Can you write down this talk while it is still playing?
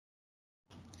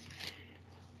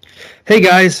Hey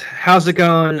guys, how's it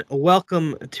going?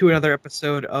 Welcome to another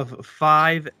episode of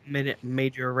 5 Minute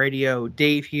Major Radio.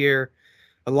 Dave here,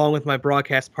 along with my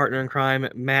broadcast partner in crime,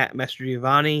 Matt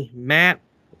Mastrogiovanni. Matt,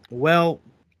 well,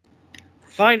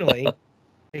 finally,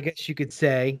 I guess you could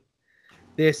say,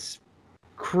 this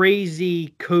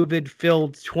crazy COVID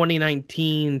filled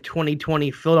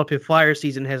 2019-2020 Philadelphia Flyers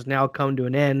season has now come to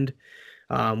an end.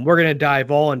 We're going to dive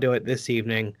all into it this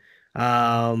evening.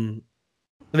 Um,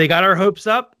 they got our hopes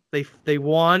up. They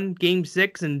won Game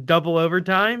 6 in double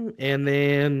overtime, and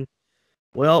then,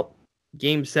 well,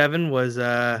 Game 7 was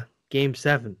Game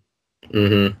 7.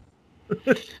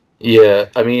 Mm-hmm. Yeah,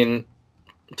 I mean,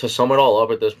 to sum it all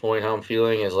up at this point, how I'm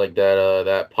feeling is like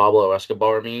that Pablo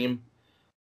Escobar meme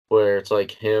where it's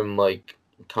like him like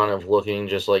kind of looking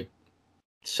just like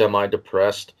semi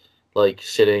depressed, like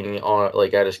sitting on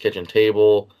like at his kitchen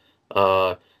table,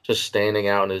 just standing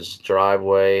out in his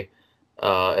driveway,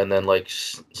 and then like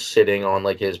sitting on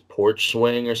like his porch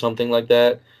swing or something like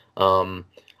that. Um,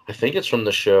 I think it's from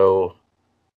the show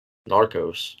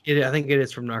Narcos. I think it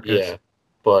is from Narcos. Yeah,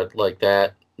 but like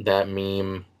that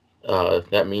meme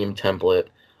template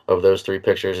of those three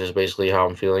pictures is basically how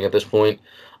I'm feeling at this point.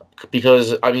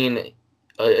 Because I mean,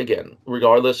 again,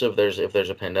 regardless if there's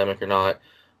a pandemic or not,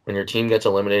 when your team gets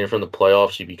eliminated from the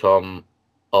playoffs, you become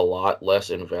a lot less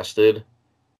invested.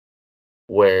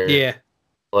 Where Yeah,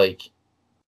 like,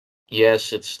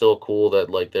 yes, it's still cool that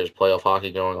like there's playoff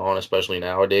hockey going on, especially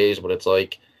nowadays. But it's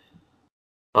like,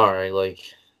 all right,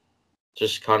 like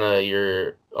just kind of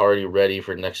you're already ready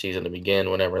for next season to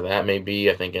begin, whenever that may be.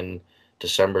 I think in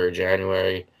December or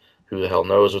January. Who the hell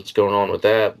knows what's going on with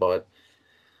that? But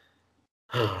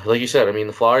like you said, I mean,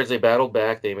 the Flyers, they battled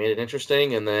back. They made it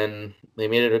interesting, and then they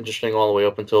made it interesting all the way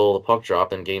up until the puck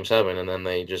dropped in Game 7, and then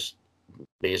they just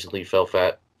basically fell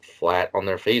flat on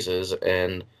their faces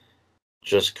and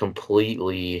just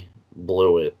completely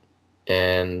blew it.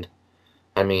 And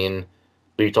I mean,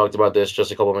 we talked about this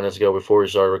just a couple minutes ago before we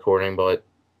started recording, but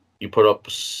you put up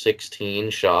 16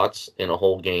 shots in a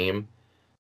whole game,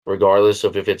 regardless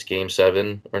of if it's Game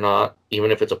 7 or not,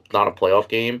 even if it's not a playoff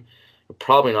game, you're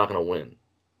probably not going to win.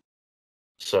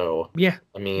 So, yeah,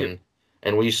 I yeah, mean,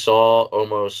 and we saw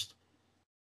almost,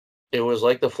 it was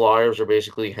like the Flyers were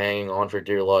basically hanging on for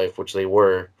dear life, which they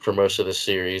were for most of the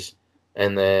series,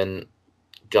 and then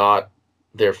got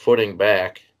their footing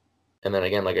back. And then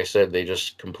again, like I said, they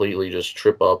just completely just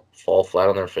trip up, fall flat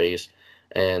on their face,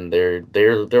 and there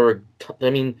were,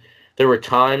 I mean, there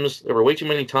were way too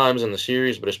many times in the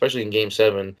series, but especially in Game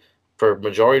 7, for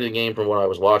majority of the game from what I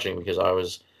was watching, because I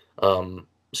was um,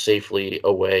 safely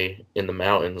away in the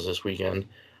mountains this weekend,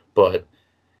 but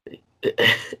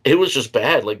it was just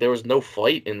bad. Like there was no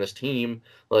fight in this team.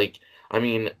 Like I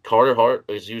mean, Carter Hart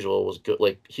as usual was good.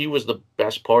 Like he was the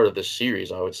best part of this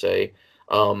series, I would say.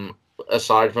 Um,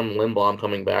 Aside from Lindblom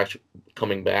coming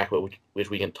back, which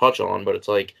we can touch on, but it's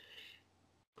like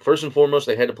first and foremost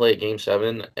they had to play a Game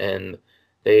 7, and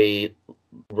they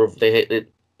they had,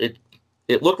 it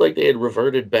it looked like they had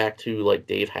reverted back to like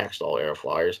Dave Hackstall era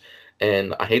Flyers,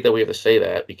 and I hate that we have to say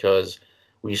that because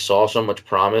we saw so much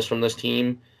promise from this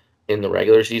team in the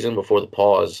regular season before the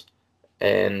pause,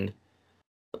 and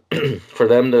for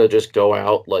them to just go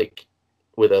out like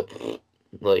with a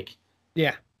like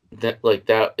yeah, that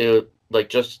it like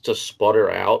just to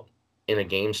sputter out in a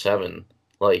Game 7,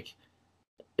 like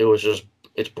it was just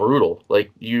it's brutal. Like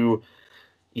you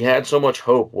had so much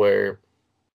hope where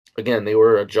again they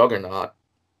were a juggernaut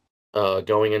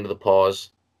going into the pause.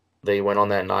 They went on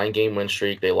that 9 game win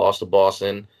streak. They lost to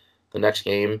Boston. The next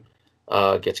game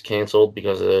gets canceled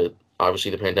because of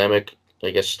obviously the pandemic. I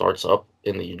guess starts up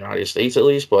in the United States at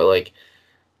least, but like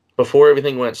before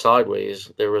everything went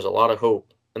sideways, there was a lot of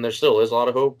hope, and there still is a lot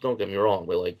of hope. Don't get me wrong,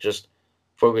 but like just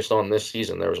focused on this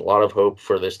season, there was a lot of hope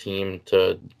for this team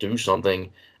to do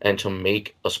something and to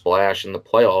make a splash in the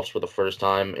playoffs for the first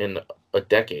time in a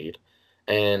decade,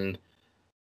 and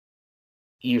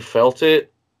you felt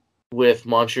it with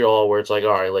Montreal, where it's like,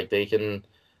 all right, like they can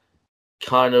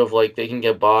kind of like they can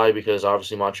get by because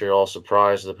obviously Montreal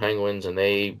surprised the Penguins and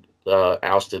they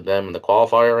ousted them in the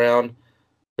qualifier round.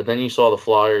 But then you saw the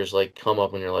Flyers like come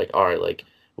up and you're like, all right, like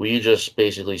we just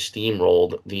basically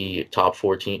steamrolled the top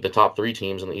three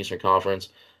teams in the Eastern Conference.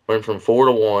 Went from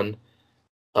 4-1.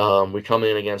 We come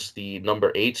in against the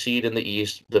number 8 seed in the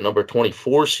East, the number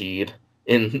 24 seed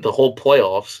in the whole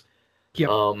playoffs, yep,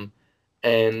 um,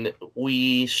 and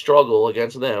we struggle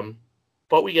against them,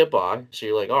 but we get by. So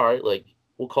you're like, all right, like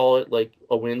we'll call it like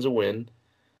a win's a win.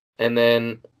 And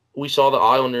then we saw the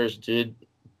Islanders did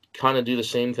kind of do the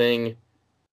same thing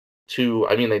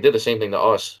I mean, they did the same thing to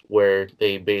us, where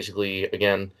they basically,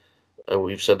 again,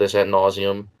 we've said this ad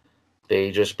nauseum. They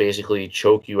just basically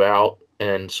choke you out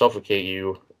and suffocate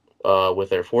you with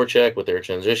their forecheck, with their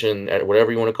transition,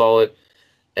 whatever you want to call it.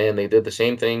 And they did the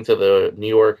same thing to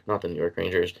not the New York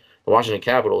Rangers, the Washington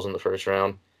Capitals in the first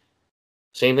round.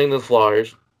 Same thing to the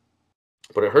Flyers,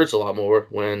 but it hurts a lot more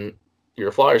when you're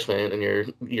a Flyers fan and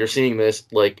you're seeing this.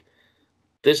 Like,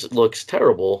 this looks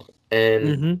terrible.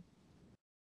 And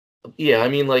yeah, I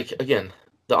mean, like, again,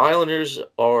 the Islanders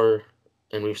are,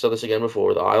 and we've said this again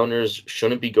before, the Islanders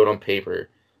shouldn't be good on paper,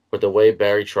 but the way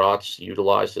Barry Trotz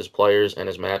utilized his players and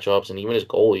his matchups and even his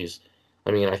goalies,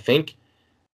 I mean, I think,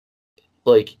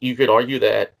 like, you could argue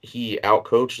that he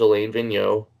outcoached Alain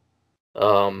Vigneault.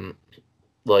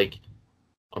 Like,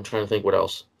 I'm trying to think what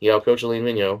else. He outcoached Alain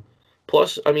Vigneault.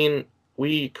 Plus, I mean,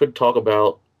 we could talk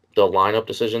about the lineup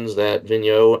decisions that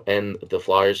Vigneault and the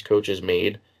Flyers coaches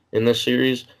made in this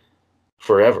series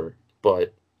forever.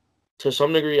 But to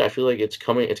some degree, I feel like it's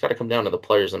got to come down to the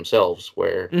players themselves,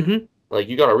 where, like,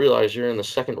 you got to realize you're in the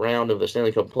second round of the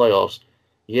Stanley Cup playoffs.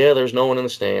 Yeah, there's no one in the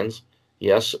stands.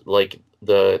 Yes, like,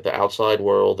 the outside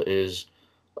world is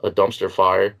a dumpster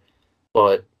fire,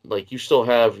 but, like, you still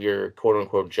have your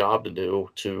quote-unquote job to do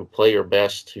to play your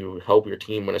best to help your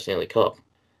team win a Stanley Cup.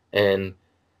 And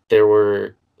there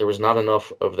was not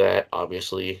enough of that,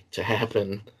 obviously, to have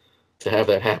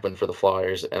that happen for the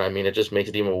Flyers. And, I mean, it just makes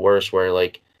it even worse where,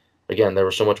 like, again, there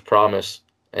was so much promise,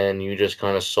 and you just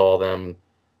kind of saw them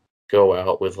go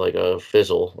out with, like, a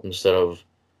fizzle instead of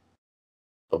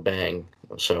a bang.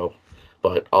 So,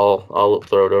 but I'll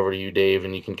throw it over to you, Dave,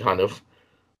 and you can kind of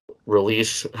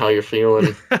release how you're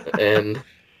feeling, and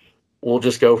we'll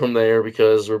just go from there,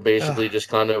 because we're basically just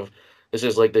kind of, this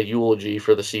is like the eulogy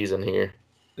for the season here.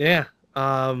 Yeah.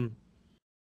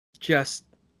 Just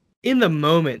in the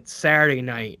moment, Saturday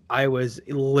night, I was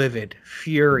livid,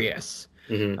 furious.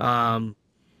 You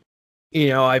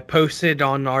know, I posted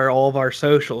on all of our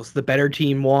socials, the better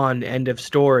team won, end of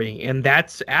story, and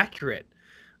that's accurate.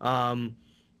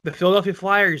 The Philadelphia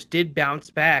Flyers did bounce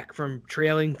back from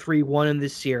trailing 3-1 in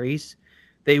this series.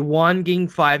 They won Game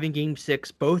 5 and Game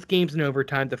 6, both games in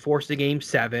overtime to force a Game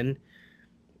 7.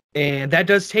 And that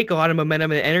does take a lot of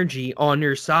momentum and energy on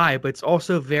your side, but it's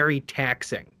also very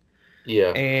taxing. Yeah.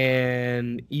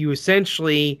 And you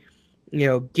essentially, you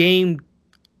know, Game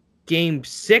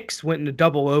 6 went into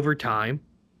double overtime.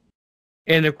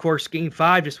 And, of course, Game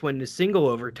 5 just went into single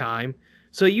overtime.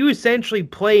 So you essentially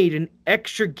played an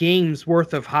extra game's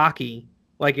worth of hockey,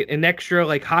 like an extra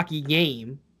like hockey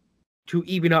game, to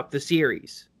even up the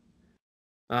series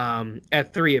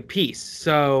at 3 apiece.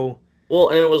 So, well,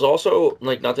 and it was also,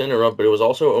 like, not to interrupt, but it was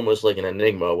also almost like an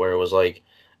enigma where it was like,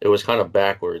 it was kind of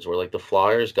backwards, where, like, the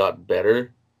Flyers got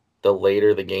better the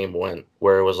later the game went,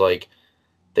 where it was like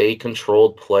they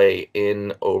controlled play in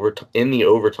the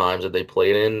overtimes that they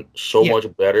played in so much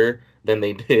better than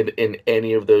they did in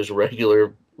any of those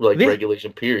regular, like,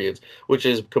 regulation periods, which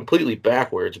is completely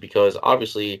backwards, because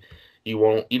obviously you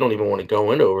don't even want to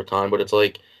go into overtime, but it's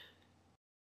like,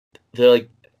 they're like,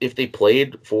 if they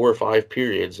played 4 or 5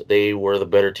 periods, they were the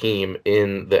better team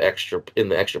in the extra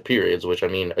periods, which, I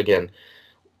mean, again,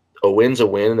 a win's a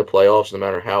win in the playoffs, no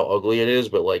matter how ugly it is,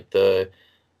 but, like, the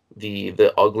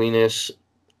ugliness,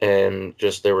 and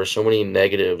just there were so many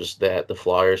negatives that the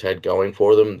Flyers had going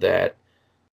for them that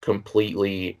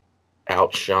completely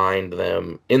outshined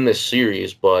them in this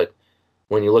series. But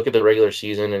when you look at the regular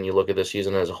season and you look at the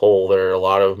season as a whole, there are a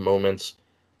lot of moments,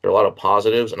 there are a lot of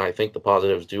positives, and I think the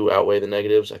positives do outweigh the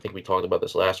negatives. I think we talked about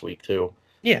this last week too.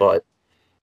 Yeah. But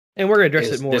and we're going to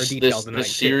address it more in detail tonight.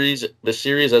 The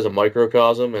series as a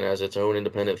microcosm and as its own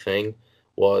independent thing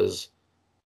was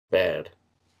bad.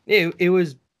 It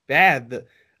was bad.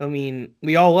 I mean,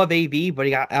 we all love AB, but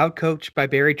he got outcoached by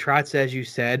Barry Trotz, as you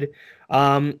said.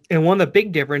 And one of the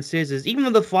big differences is, even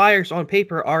though the Flyers on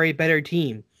paper are a better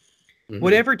team,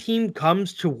 whatever team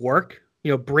comes to work,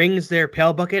 you know, brings their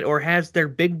pail bucket or has their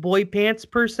big boy pants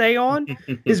per se on,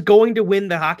 is going to win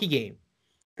the hockey game.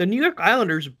 The New York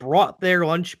Islanders brought their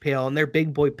lunch pail and their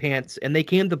big boy pants, and they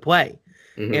came to play.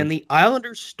 And the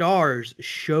Islanders stars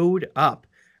showed up.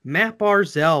 Matt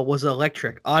Barzal was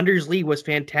electric. Anders Lee was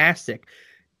fantastic.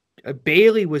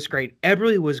 Bailey was great.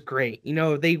 Eberle was great. You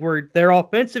know, their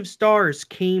offensive stars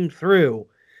came through.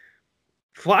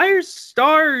 Flyers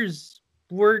stars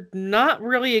were not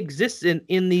really existent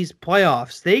in these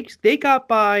playoffs. They got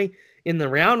by in the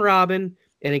round robin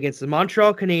and against the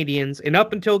Montreal Canadiens, and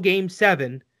up until Game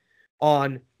 7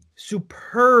 on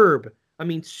superb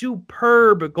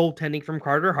goaltending from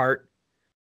Carter Hart,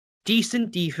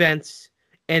 decent defense,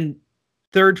 and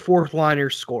third, fourth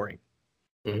liners scoring.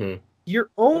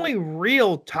 Your only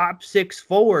real top 6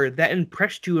 forward that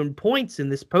impressed you in points in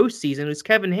this postseason was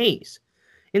Kevin Hayes.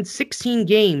 In 16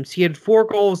 games, he had 4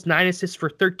 goals, 9 assists for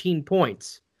 13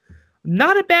 points.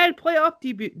 Not a bad playoff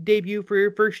debut for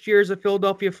your first year as a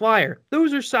Philadelphia Flyer.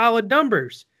 Those are solid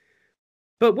numbers.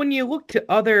 But when you look to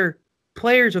other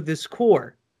players of this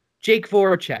core, Jake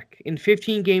Voracek, in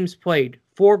 15 games played,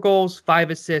 4 goals, 5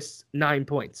 assists, 9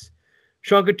 points.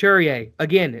 Sean Couturier,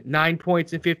 again, 9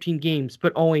 points in 15 games,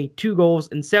 but only 2 goals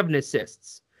and 7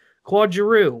 assists. Claude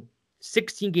Giroux,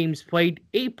 16 games played,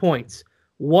 8 points,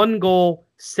 1 goal,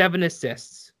 7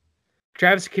 assists.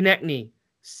 Travis Konecny,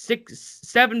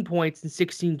 7 points in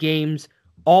 16 games,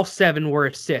 all 7 were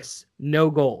assists, no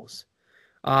goals.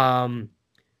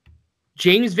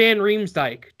 James Van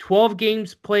Riemsdyk, 12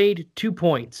 games played, 2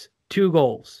 points, 2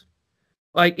 goals.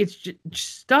 Like, it's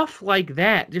just stuff like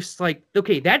that. Just like,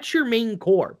 okay, that's your main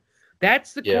core.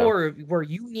 That's the core of where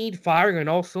you need firing on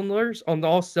all cylinders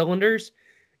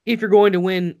if you're going to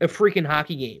win a freaking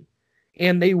hockey game.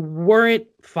 And they weren't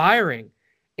firing.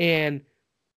 And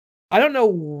I don't know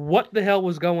what the hell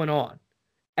was going on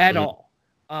at all.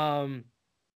 And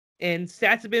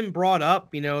stats have been brought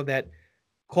up, that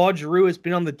Claude Giroux has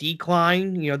been on the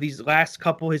decline, these last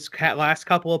couple of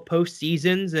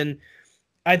postseasons. And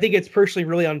I think it's personally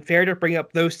really unfair to bring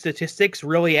up those statistics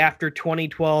really after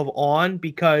 2012 on,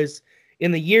 because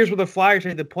in the years where the Flyers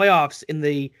made the playoffs in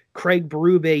the Craig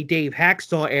Berube, Dave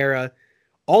Hackstall era,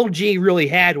 all G really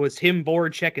had was him,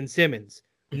 Voracek, and Simmons.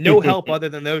 No help other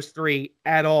than those three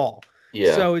at all.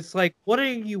 Yeah. So it's like, what are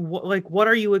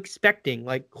you expecting?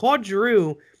 Like, Claude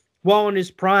Giroux, while in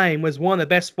his prime, was one of the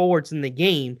best forwards in the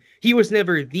game. He was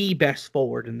never the best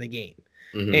forward in the game.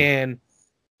 Mm-hmm. And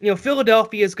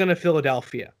Philadelphia is going to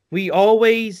Philadelphia.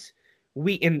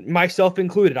 And myself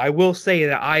included, I will say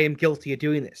that I am guilty of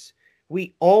doing this.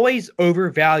 We always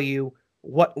overvalue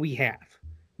what we have.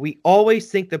 We always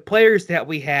think the players that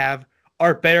we have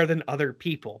are better than other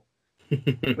people.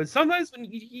 But sometimes when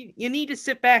you need to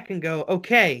sit back and go,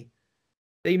 okay,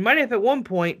 they might have at one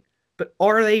point, but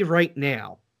are they right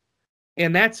now?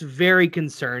 And that's very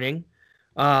concerning.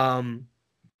 Granted,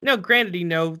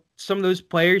 some of those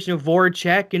players,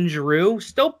 Voracek and Giroux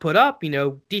still put up,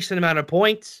 decent amount of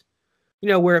points.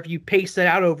 Where if you pace that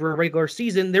out over a regular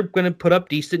season, they're going to put up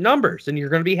decent numbers, and you're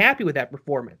going to be happy with that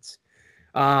performance.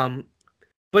 But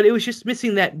it was just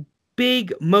missing that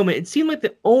big moment. It seemed like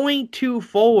the only 2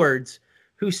 forwards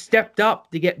who stepped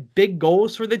up to get big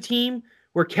goals for the team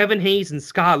were Kevin Hayes and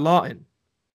Scott Laughton.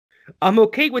 I'm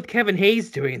okay with Kevin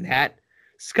Hayes doing that.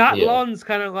 Scott Laughton's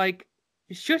kind of like,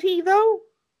 should he though?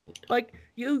 Like,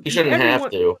 he shouldn't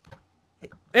have to.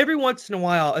 Every once in a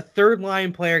while, a third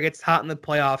line player gets hot in the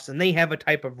playoffs and they have a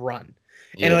type of run.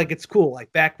 Yeah. And it's cool.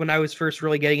 Like back when I was first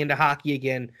really getting into hockey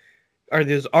again, or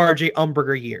those RJ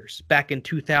Umberger years back in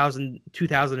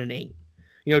 2008.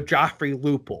 Joffrey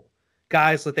Lupul.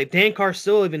 Guys like that. Dan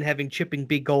Carcillo even having chipping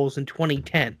big goals in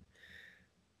 2010.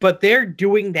 But they're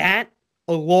doing that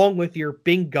along with your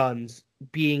big guns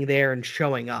being there and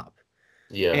showing up.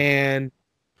 Yeah. And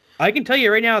I can tell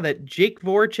you right now that Jake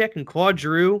Voracek and Claude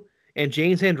Giroux and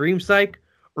James Van Riemsdyk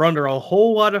are under a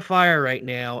whole lot of fire right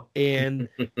now. And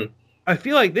I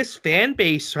feel like this fan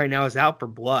base right now is out for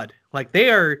blood. Like,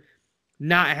 they are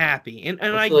not happy. And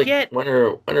I get... When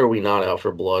are we not out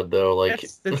for blood, though? Like,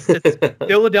 that's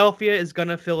Philadelphia is going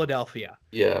to Philadelphia.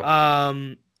 Yeah.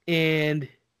 And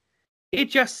it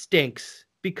just stinks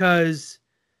because,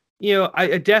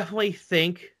 I definitely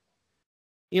think,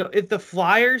 if the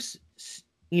Flyers,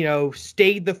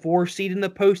 stayed the 4 seed in the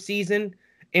postseason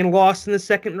and lost in the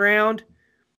second round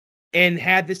and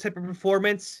had this type of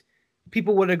performance,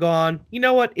 people would have gone, you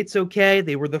know what, it's okay.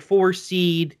 They were the 4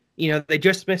 seed. They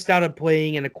just missed out on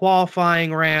playing in a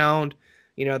qualifying round.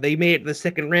 They made it to the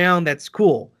second round. That's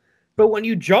cool. But when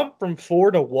you jump from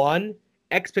 4 to 1,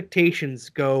 expectations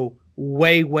go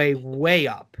way, way, way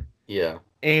up. Yeah.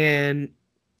 And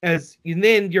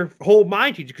then your whole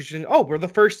mind changes because you're we're the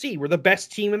first seed. We're the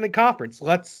best team in the conference.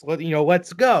 Let's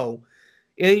go.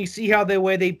 And then you see how the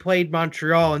way they played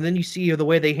Montreal, and then you see the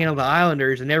way they handled the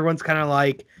Islanders, and everyone's kind of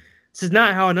like, this is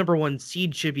not how a number 1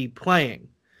 seed should be playing.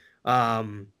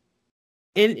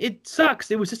 And it sucks.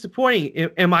 It was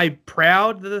disappointing. Am I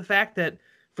proud of the fact that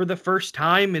for the first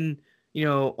time in,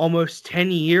 almost 10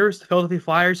 years, the Philadelphia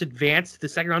Flyers advanced to the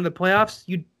second round of the playoffs?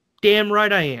 You damn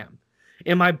right I am.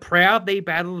 Am I proud they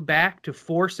battled back to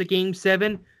force a Game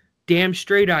 7? Damn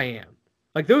straight I am.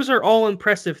 Like, those are all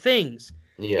impressive things.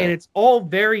 Yeah. And it's all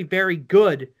very, very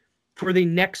good for the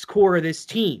next core of this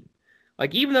team.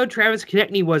 Like, even though Travis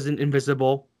Konecny was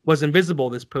invisible this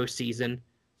postseason,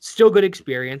 still good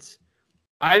experience.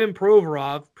 Ivan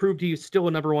Provorov proved he was still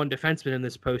a number 1 defenseman in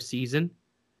this postseason.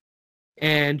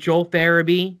 And Joel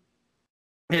Farabee,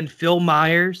 and Phil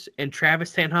Myers and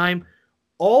Travis Sanheim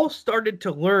all started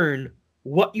to learn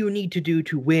what you need to do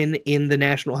to win in the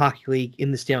National Hockey League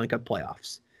in the Stanley Cup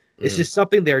playoffs. This is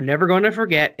something they're never going to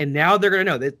forget, and now they're going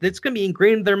to know that it's going to be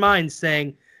ingrained in their minds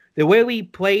saying, the way we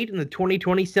played in the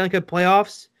 2020 Stanley Cup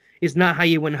playoffs is not how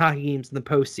you win hockey games in the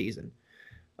postseason.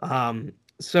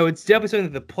 So it's definitely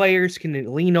something that the players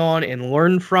can lean on and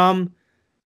learn from.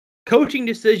 Coaching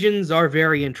decisions are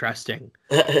very interesting.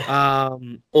 All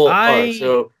right,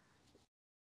 so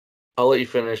I'll let you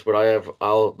finish, but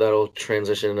that'll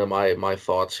transition into my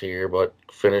thoughts here. But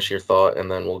finish your thought,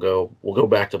 and then we'll go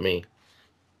back to me.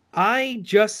 I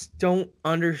just don't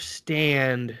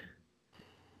understand.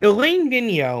 Alain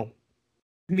Vigneault,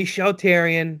 Michel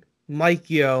Therrien, Mike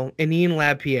Yeo, and Ian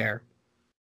Lapierre,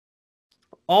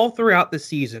 all throughout the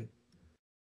season,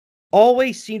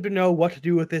 always seem to know what to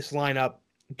do with this lineup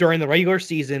during the regular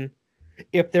season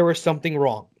if there was something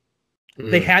wrong.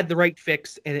 They had the right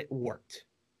fix, and it worked.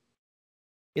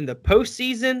 In the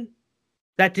postseason,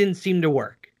 that didn't seem to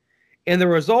work. And there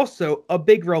was also a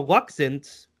big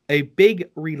reluctance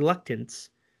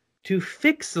to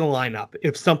fix the lineup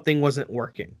if something wasn't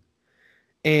working.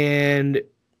 And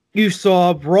you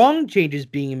saw wrong changes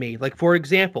being made. Like, for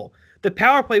example, the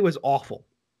power play was awful.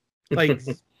 Like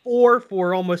 4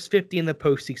 for almost 50 in the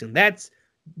postseason. That's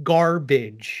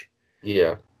garbage.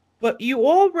 Yeah. But you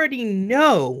already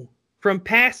know from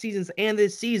past seasons and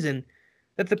this season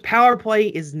that the power play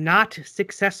is not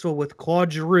successful with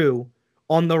Claude Giroux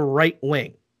on the right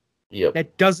wing. Yep.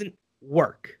 That doesn't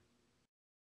work.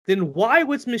 Then why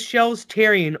was Michel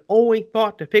Therrien only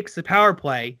thought to fix the power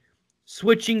play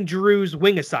switching Giroux's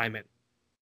wing assignment?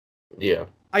 Yeah.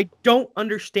 I don't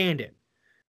understand it.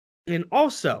 And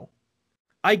also,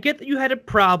 I get that you had a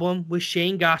problem with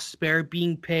Shane Gostisbehere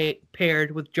being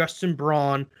paired with Justin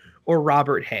Braun or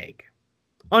Robert Hägg.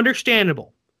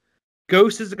 Understandable.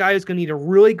 Ghost is a guy who's going to need a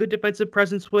really good defensive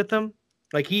presence with him.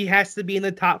 Like, he has to be in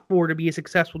the top 4 to be a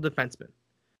successful defenseman.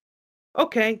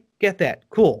 Okay, get that.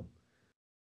 Cool.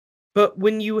 But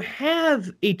when you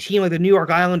have a team like the New York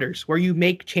Islanders, where you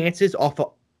make chances off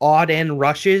of odd end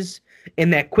rushes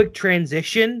and that quick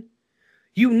transition,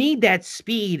 you need that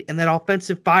speed and that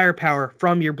offensive firepower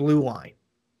from your blue line.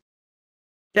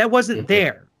 That wasn't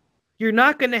there. You're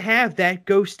not going to have that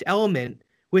ghost element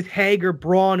with Hägg or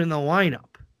Braun in the lineup.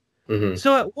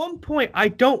 So at one point, I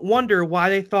don't wonder why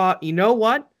they thought, you know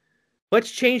what?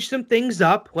 Let's change some things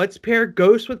up. Let's pair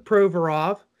Ghost with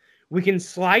Provorov. We can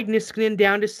slide Niskanen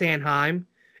down to Sanheim,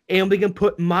 and we can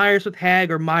put Myers with Hägg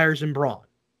or Myers and Braun.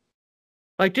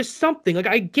 Like, just something. Like,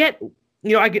 I get,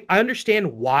 I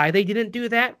understand why they didn't do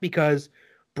that, because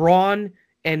Braun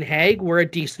and Hägg were a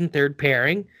decent third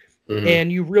pairing,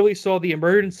 and you really saw the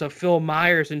emergence of Phil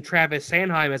Myers and Travis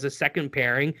Sanheim as a second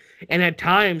pairing, and at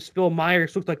times, Phil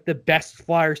Myers looked like the best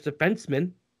Flyers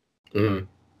defenseman.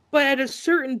 But at a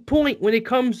certain point, when it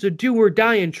comes to do or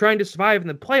die and trying to survive in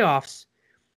the playoffs,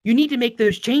 you need to make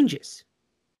those changes.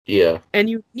 Yeah. And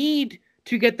you need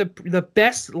to get the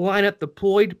best lineup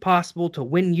deployed possible to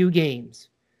win you games.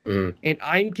 And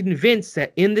I'm convinced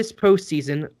that in this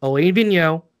postseason, Alain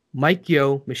Vigneault, Mike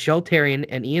Yeo, Michel Therrien,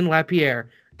 and Ian Lapierre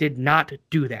did not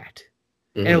do that.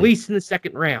 And at least in the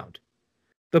second round.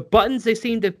 The buttons they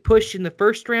seemed to push in the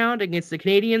first round against the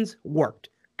Canadiens worked.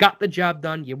 Got the job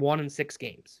done. You won in 6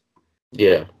 games.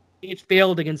 Yeah. It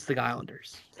failed against the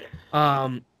Islanders.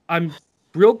 I'm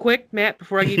real quick, Matt,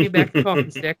 before I give you back the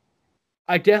talking stick.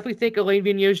 I definitely think Alain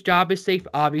Vigneault's job is safe,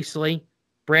 obviously.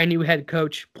 Brand new head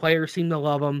coach. Players seem to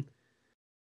love him.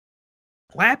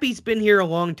 Lappy's been here a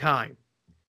long time.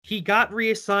 He got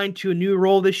reassigned to a new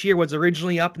role this year, was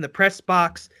originally up in the press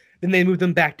box. Then they moved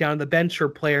him back down to the bench for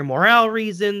player morale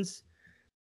reasons.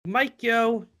 Mike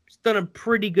Yeo has done a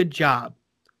pretty good job.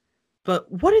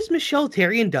 But what has Michel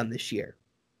Therrien done this year?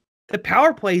 The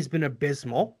power play has been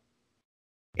abysmal.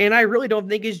 And I really don't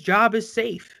think his job is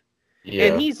safe. Yeah.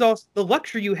 And he's also, the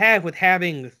luxury you have with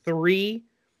having 3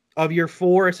 of your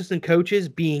 4 assistant coaches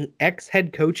being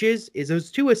ex-head coaches is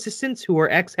those 2 assistants who are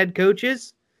ex-head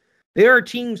coaches. There are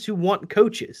teams who want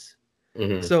coaches.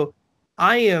 So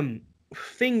I am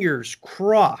fingers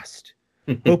crossed,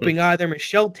 hoping either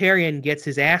Michel Therrien gets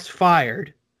his ass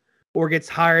fired or gets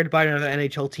hired by another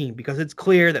NHL team, because it's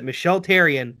clear that Michel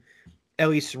Therrien, at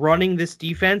least running this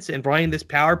defense and running this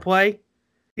power play,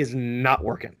 is not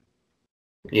working.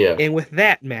 Yeah. And with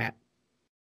that, Matt,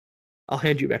 I'll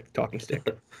hand you back the talking stick.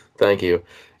 Thank you.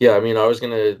 Yeah, I mean,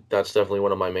 that's definitely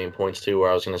one of my main points too, where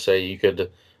I was going to say you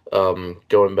could,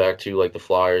 going back to like the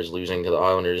Flyers losing to the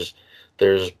Islanders,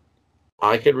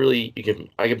 I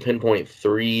could pinpoint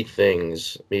 3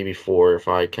 things, maybe 4 if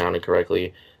I counted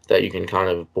correctly, that you can kind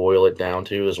of boil it down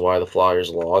to is why the Flyers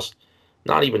lost.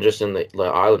 Not even just in the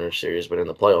Islanders series, but in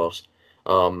the playoffs.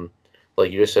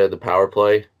 Like you just said, the power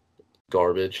play,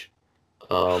 garbage.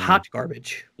 Hot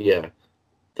garbage. Yeah,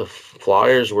 the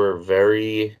Flyers were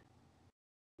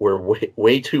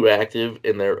way too active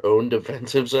in their own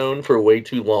defensive zone for way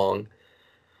too long,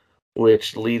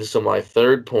 which leads to my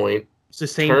third point. It's the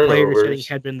same players getting Turnovers.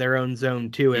 head in their own zone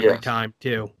too every time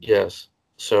too. Yes.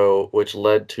 So, which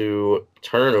led to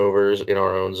turnovers in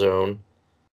our own zone,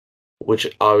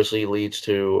 which obviously leads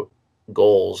to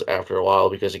goals after a while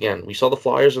because again, we saw the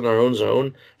Flyers in their own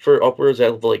zone for upwards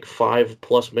of like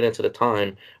 5+ minutes at a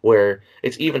time where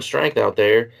it's even strength out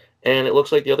there and it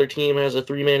looks like the other team has a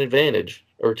 3-man advantage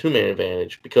or 2-man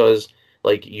advantage because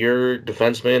like your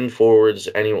defensemen, forwards,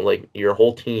 anyone like your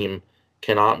whole team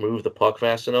cannot move the puck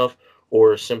fast enough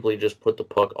or simply just put the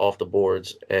puck off the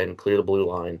boards and clear the blue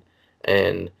line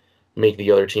and make the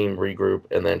other team regroup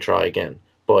and then try again.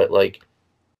 But like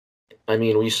I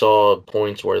mean, we saw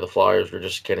points where the Flyers were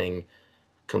just getting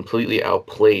completely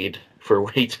outplayed for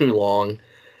way too long,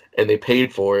 and they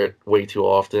paid for it way too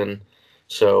often.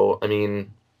 So, I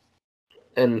mean,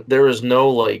 and there was no,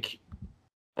 like,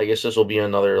 I guess this will be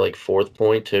another, like, fourth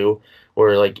point, too,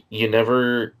 where, like, you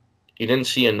didn't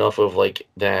see enough of, like,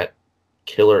 that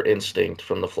killer instinct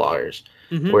from the Flyers,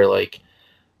 where, like,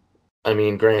 I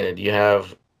mean, granted, you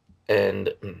have,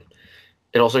 and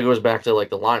it also goes back to, like,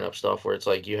 the lineup stuff, where it's,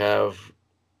 like,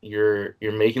 you're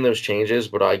making those changes,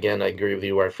 but again, I agree with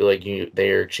you where I feel like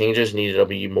their changes needed to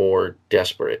be more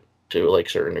desperate to like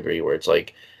certain degree where it's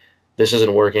like this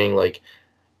isn't working, like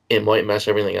it might mess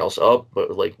everything else up,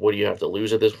 but like what do you have to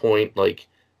lose at this point? Like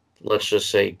let's just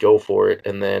say go for it,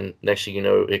 and then next thing you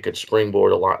know, it could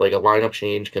springboard a lot. Like a lineup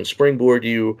change can springboard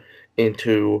you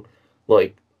into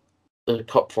like the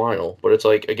cup final. But it's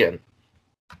like again,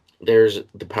 there's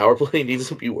the power play needs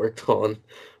to be worked on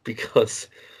because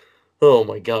oh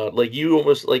my God. Like you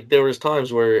almost like there was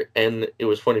times where and it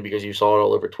was funny because you saw it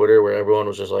all over Twitter where everyone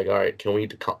was just like, "All right, can we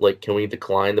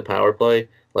decline the power play?"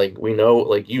 Like we know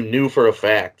like you knew for a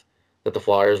fact that the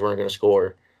Flyers weren't going to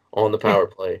score on the power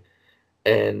play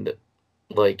and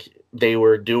like they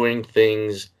were doing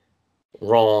things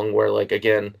wrong where like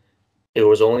again, it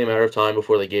was only a matter of time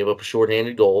before they gave up a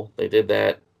shorthanded goal. They did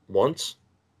that once.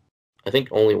 I think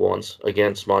only once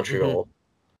against Montreal.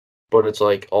 But it's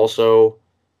like also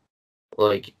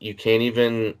like you can't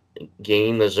even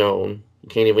gain the zone. You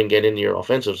can't even get into your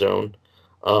offensive zone.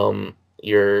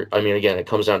 I mean, again, it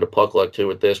comes down to puck luck too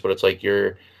with this, but it's like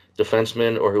your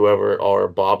defensemen or whoever are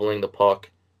bobbling the puck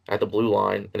at the blue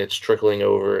line and it's trickling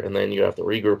over, and then you have to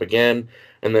regroup again,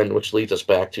 and then which leads us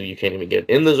back to you can't even get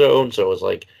in the zone. So it's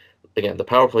like, again, the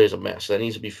power play is a mess. That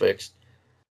needs to be fixed.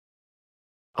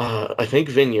 I think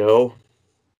Vigneault,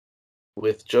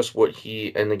 with just what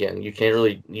he, and again, you can't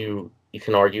really, you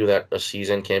can argue that a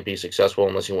season can't be successful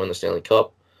unless you win the Stanley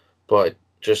Cup, but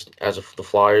just as the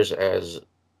Flyers as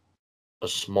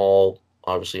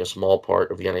obviously a small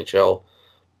part of the NHL,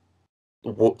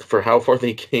 for how far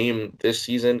they came this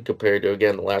season compared to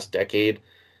again the last decade,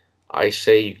 I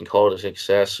say you can call it a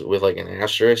success with like an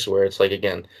asterisk where it's like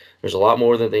again, there's a lot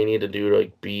more that they need to do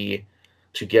to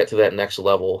to get to that next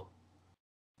level,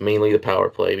 mainly the power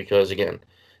play because again,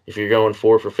 if you're going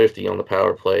 4 for 50 on the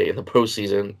power play in the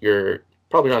postseason, you're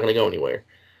probably not going to go anywhere.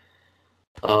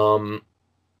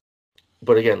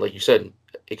 But again, like you said,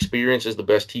 experience is the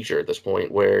best teacher at this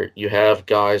point, where you have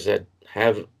guys that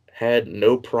have had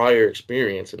no prior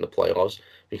experience in the playoffs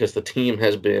because the team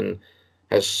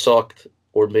has sucked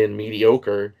or been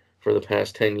mediocre for the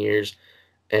past 10 years,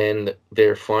 and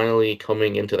they're finally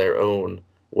coming into their own.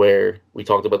 Where we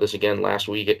talked about this again last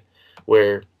week,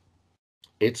 where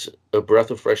it's a breath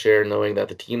of fresh air knowing that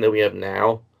the team that we have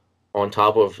now, on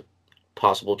top of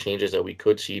possible changes that we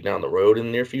could see down the road in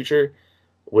the near future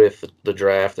with the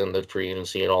draft and the free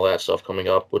agency and all that stuff coming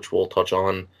up, which we'll touch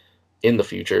on in the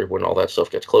future when all that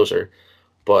stuff gets closer.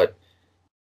 But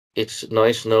it's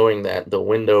nice knowing that the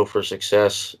window for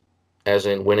success, as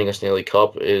in winning a Stanley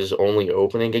Cup, is only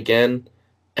opening again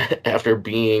after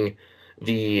being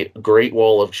the Great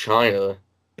Wall of China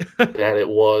that it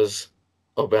was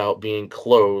about being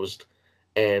closed,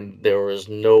 and there was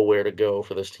nowhere to go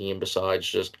for this team besides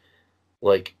just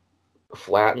like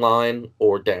flatline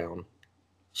or down.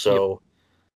 So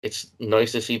it's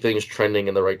nice to see things trending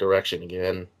in the right direction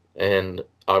again, and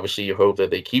obviously you hope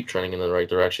that they keep trending in the right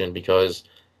direction because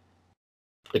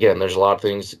again, there's a lot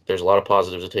of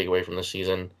positives to take away from this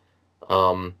season.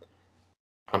 I'm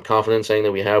confident saying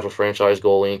that we have a franchise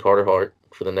goalie in Carter Hart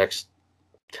for the next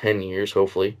 10 years,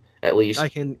 hopefully, at least. I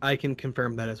can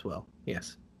confirm that as well.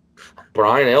 Yes.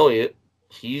 Brian Elliott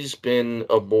he's been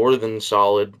a more than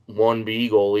solid 1B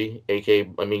goalie, aka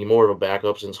more of a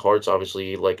backup since Hart's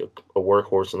obviously like a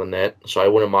workhorse in the net. So I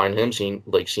wouldn't mind him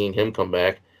seeing him come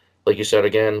back. Like you said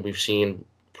again, we've seen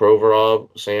Provorov,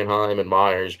 Sanheim, and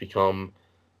Myers become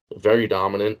very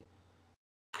dominant.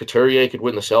 Couturier could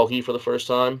win the Selke for the first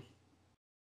time.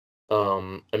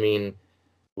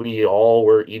 We all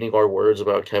were eating our words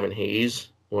about Kevin Hayes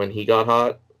when he got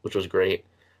hot, which was great.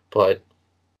 But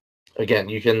again,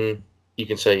 you can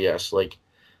say yes. Like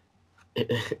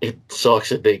it sucks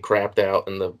that they crapped out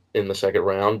in the second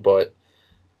round, but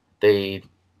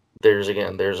there's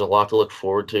a lot to look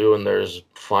forward to, and there's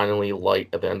finally light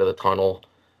at the end of the tunnel.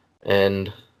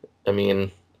 And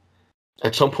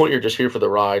at some point you're just here for the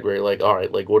ride, where you're like, all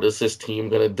right, like what is this team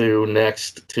gonna do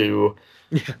next to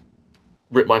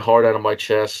rip my heart out of my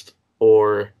chest,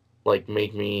 or like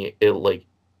make me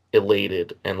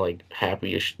elated and like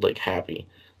happy.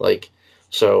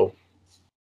 So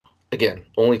again,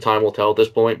 only time will tell at this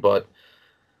point, but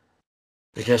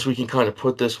I guess we can kind of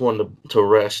put this one to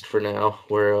rest for now,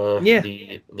 where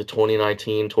the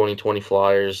 2019-2020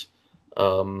 Flyers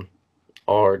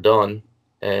are done.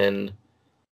 And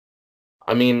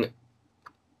I'm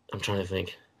trying to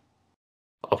think.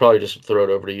 I'll probably just throw it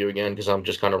over to you again because I'm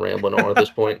just kind of rambling on at this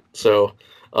point. So,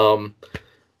 well,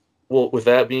 with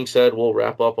that being said, we'll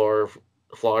wrap up our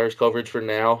Flyers coverage for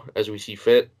now as we see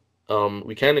fit.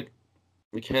 We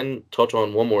can touch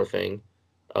on one more thing,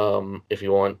 if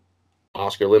you want.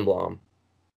 Oscar Lindblom.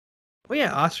 Well,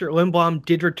 yeah, Oscar Lindblom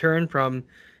did return from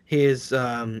his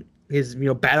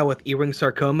battle with Ewing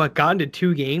sarcoma. Got into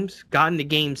 2 games. Got into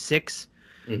Game 6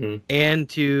 and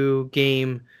to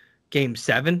Game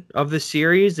 7 of the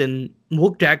series, and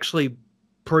looked actually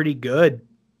pretty good,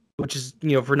 which is,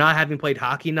 for not having played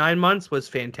hockey 9 months, was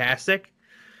fantastic.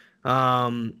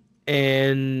 And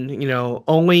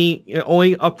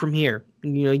only up from here.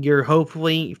 You're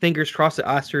hopefully, fingers crossed, that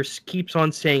Oscar keeps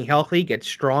on staying healthy, gets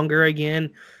stronger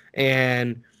again,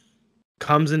 and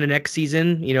comes into next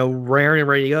season, rare and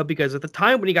ready to go. Because at the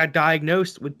time when he got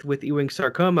diagnosed with Ewing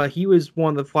sarcoma, he was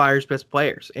one of the Flyers' best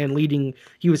players and leading.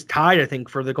 He was tied, I think,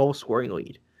 for the goal scoring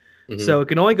lead. So it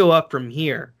can only go up from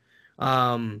here.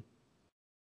 Real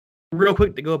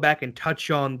quick to go back and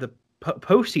touch on the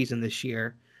postseason this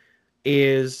year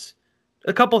is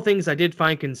a couple of things I did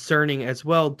find concerning as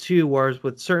well, too, was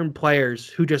with certain players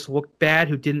who just looked bad,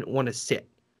 who didn't want to sit.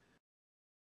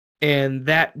 And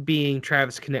that being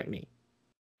Travis Konecny.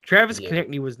 Travis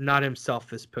Konecny was not himself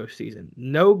this postseason.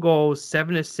 No goals,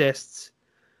 7 assists.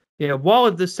 While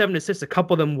of the 7 assists, a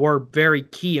couple of them were very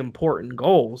key, important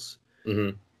goals.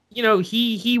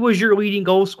 He was your leading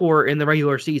goal scorer in the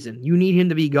regular season. You need him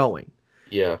to be going.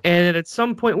 Yeah. And at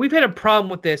some point, we've had a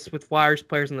problem with this with Flyers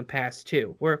players in the past,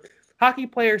 too, where hockey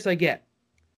players, I get,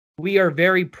 we are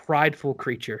very prideful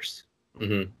creatures.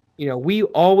 We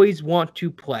always want to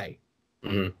play.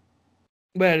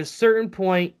 But at a certain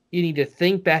point, you need to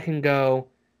think back and go,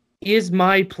 is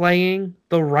my playing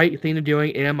the right thing to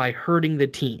doing, and am I hurting the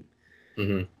team?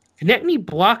 Konecny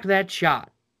blocked that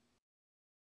shot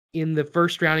in the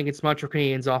first round against Montreal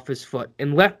Canadiens off his foot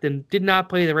and left and did not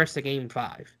play the rest of Game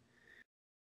 5.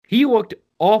 He looked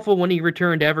awful when he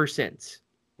returned ever since.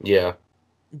 Yeah.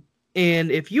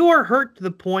 And if you are hurt to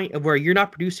the point of where you're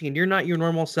not producing and you're not your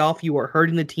normal self, you are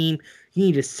hurting the team, you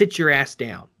need to sit your ass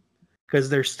down. Because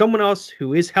there's someone else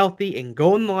who is healthy and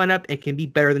go in the lineup and can be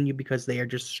better than you because they are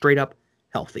just straight up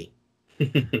healthy.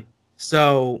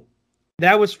 So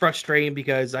that was frustrating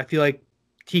because I feel like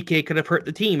TK could have hurt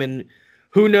the team, and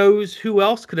who knows who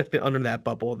else could have fit under that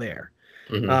bubble there.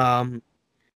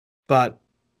 But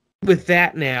with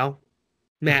that now,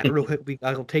 Matt, real quick,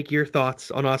 I'll take your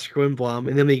thoughts on Oscar Lindblom,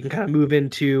 and then we can kind of move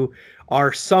into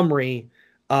our summary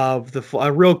of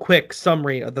a real quick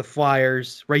summary of the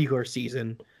Flyers' regular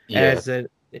season as a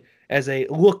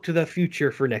look to the future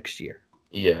for next year.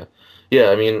 Yeah.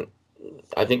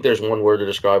 I think there's one word to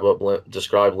describe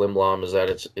Lindblom is that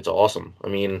it's awesome.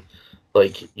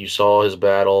 You saw his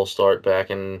battle start back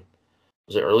in,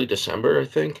 was it early December, I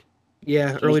think?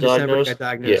 Yeah, early December he got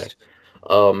diagnosed.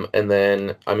 Yeah. And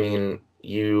then,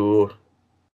 you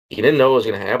didn't know what was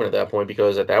going to happen at that point,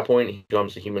 because at that point he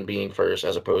becomes a human being first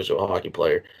as opposed to a hockey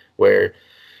player, where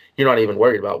you're not even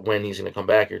worried about when he's going to come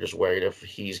back. You're just worried if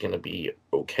he's going to be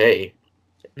okay.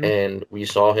 And we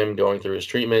saw him going through his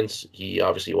treatments. He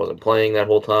obviously wasn't playing that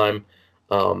whole time.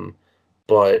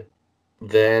 But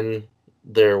then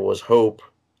there was hope.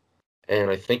 And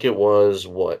I think it was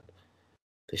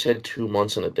they said 2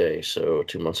 months and a day. So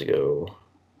 2 months ago,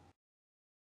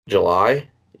 July.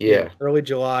 Yeah. Early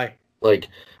July.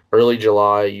 Early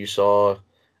July, you saw,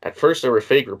 at first there were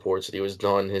fake reports that he was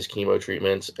done his chemo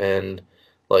treatments, and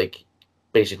like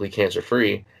basically cancer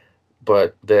free.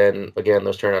 But then again,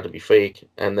 those turned out to be fake.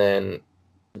 And then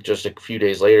just a few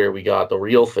days later, we got the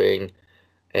real thing,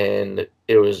 and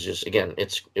it was just again,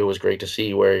 it was great to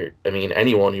see where I mean,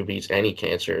 anyone who beats any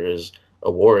cancer is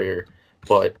a warrior.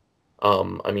 But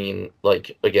I mean,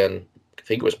 like again, I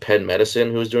think it was Penn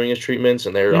Medicine who was doing his treatments,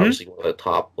 and they're Mm-hmm. obviously one of the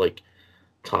top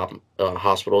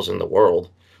hospitals in the world.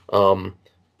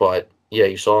 But yeah,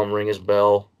 you saw him ring his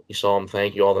bell. You saw him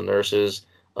thank you all the nurses.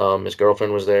 His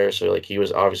girlfriend was there, so like he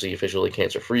was obviously officially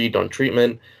cancer free, done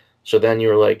treatment. So then you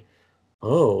were like,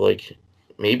 oh, like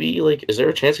maybe like is there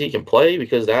a chance he can play?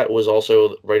 Because that was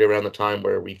also right around the time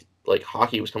where we like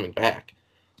hockey was coming back.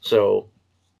 So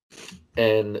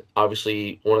and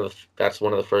obviously that's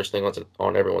one of the first things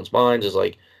on everyone's minds is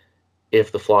like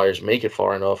if the Flyers make it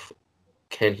far enough,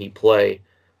 can he play?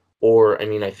 Or, I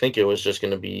mean, I think it was just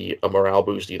going to be a morale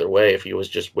boost either way if he was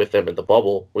just with them in the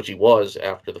bubble, which he was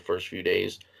after the first few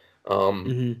days. Um,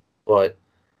 Mm-hmm. but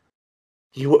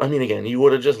I mean, again, you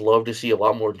would have just loved to see a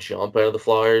lot more jump out of the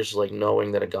Flyers, like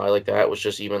knowing that a guy like that was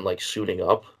just even like suiting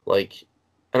up, like,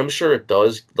 and I'm sure it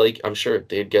does, like, I'm sure it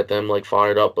did get them like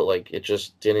fired up, but like it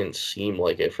just didn't seem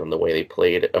like it from the way they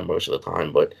played most of the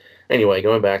time. But anyway,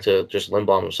 going back to just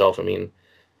Lindblom himself, I mean,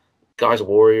 guy's a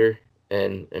warrior,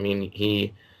 and I mean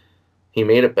he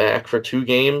made it back for 2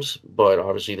 games, but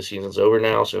obviously the season's over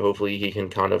now, so hopefully he can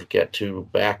kind of get to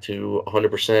back to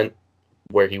 100%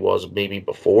 where he was maybe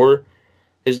before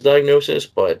his diagnosis.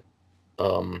 But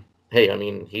hey, I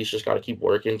mean, he's just got to keep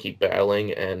working, keep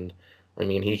battling, and I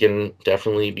mean, he can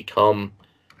definitely become.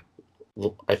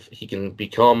 He can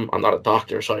become. I'm not a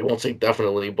doctor, so I won't say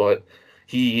definitely, but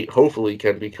he hopefully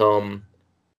can become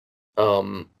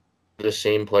um, the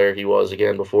same player he was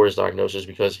again before his diagnosis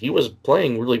because he was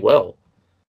playing really well.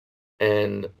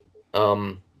 And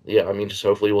yeah, I mean, just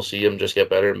hopefully we'll see him just get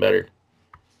better and better.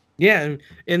 Yeah, and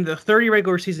in the 30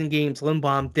 regular season games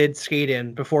Lindblom did skate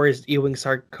in before his Ewing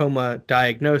sarcoma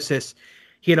diagnosis,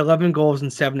 he had 11 goals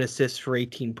and 7 assists for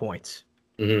 18 points.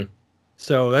 Hmm.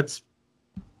 So that's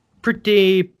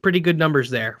pretty good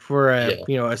numbers there for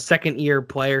Yeah, a second year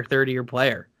player, third year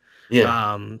player.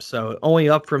 yeah, So only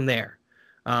up from there.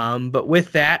 But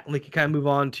with that, we can kind of move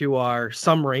on to our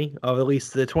summary of at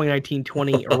least the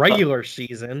 2019-20 regular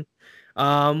season,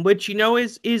 which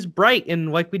is bright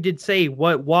and like we did say,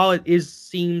 while it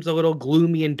seems a little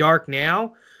gloomy and dark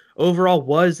now, overall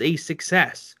was a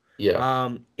success. yeah.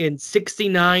 In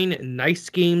 69 nice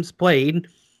games played,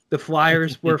 the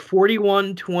Flyers were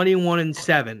 41, 21, and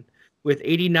 7 with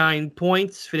 89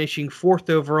 points, finishing fourth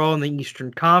overall in the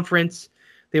Eastern Conference.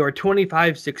 They were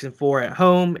 25, 6, and 4 at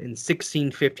home and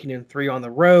 16, 15, and 3 on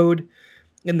the road.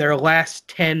 In their last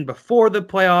 10 before the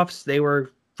playoffs, they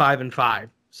were 5 and 5.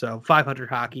 So 500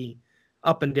 hockey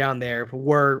up and down there.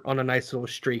 Were on a nice little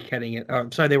streak heading it.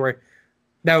 Sorry,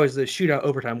 that was the shootout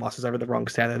overtime losses. I read the wrong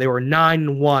stat. They were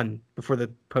 9-1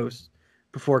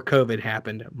 before COVID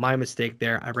happened. My mistake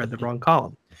there. I read the wrong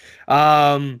column.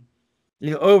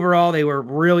 Overall, they were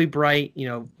really bright,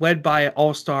 led by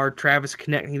All-Star Travis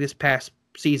Konecny this past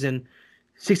season.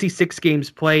 66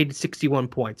 games played, 61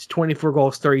 points, 24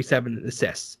 goals, 37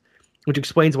 assists, which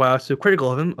explains why I was so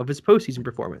critical of him, of his postseason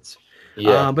performance.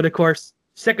 Yeah. But of course,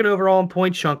 second overall in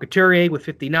points, Sean Couturier with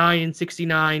 59 and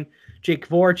 69. Jake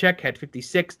Voracek had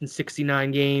 56 and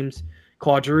 69 games.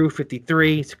 Claude Giroux,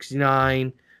 53,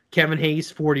 69. Kevin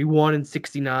Hayes, 41 and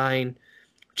 69.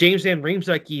 James Van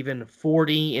Riemsdyk even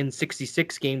 40 and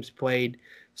 66 games played.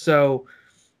 So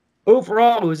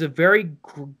overall, it was a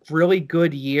really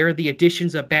good year. The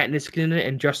additions of Matt Niskanen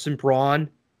and Justin Braun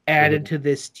added to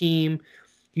this team.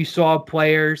 You saw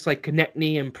players like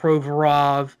Konecny and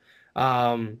Provorov,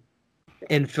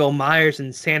 and Phil Myers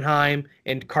and Sanheim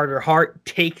and Carter Hart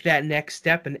take that next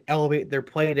step and elevate their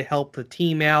play to help the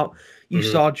team out. You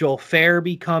saw Joel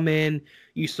Farabee come in.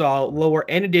 You saw lower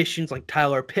end additions like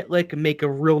Tyler Pitlick make a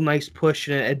real nice push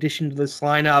in addition to this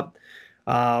lineup.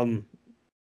 And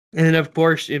then, of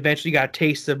course, eventually got a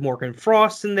taste of Morgan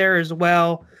Frost in there as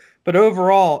well. But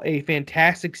overall, a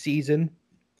fantastic season.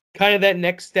 Kind of that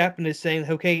next step into saying,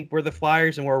 okay, we're the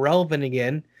Flyers and we're relevant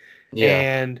again. Yeah.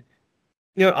 And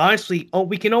honestly,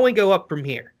 we can only go up from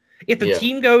here. If the Yeah.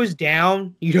 team goes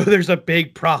down, there's a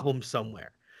big problem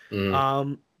somewhere.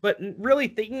 Mm. But really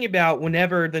thinking about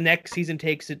whenever the next season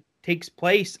takes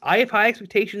place, I have high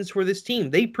expectations for this team.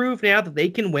 They prove now that they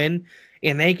can win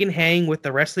and they can hang with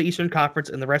the rest of the Eastern Conference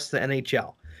and the rest of the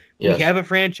NHL. Yes. We have a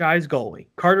franchise goalie.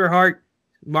 Carter Hart,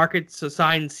 markets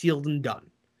assigned, sealed, and done.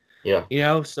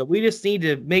 Yeah. So we just need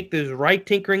to make those right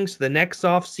tinkerings for the next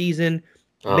off season,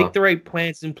 make the right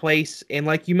plans in place. And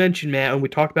like you mentioned, Matt, and we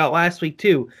talked about last week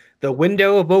too, the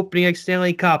window of opening a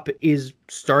Stanley Cup is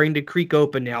starting to creak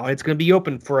open now. And it's going to be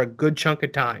open for a good chunk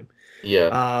of time.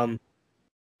 Yeah.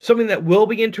 Something that will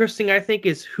be interesting, I think,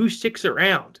 is who sticks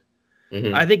around.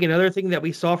 Mm-hmm. I think another thing that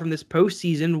we saw from this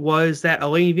postseason was that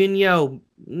Alain Vigneault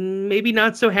maybe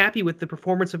not so happy with the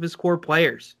performance of his core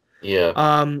players. Yeah.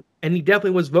 And he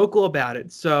definitely was vocal about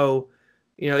it. So,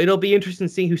 it'll be interesting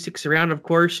to see who sticks around. Of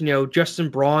course, Justin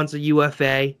Braun's a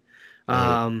UFA.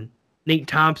 Mm-hmm. Nate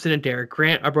Thompson and Derek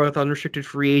Grant are both unrestricted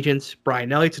free agents.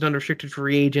 Brian Elliott's an unrestricted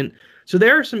free agent. So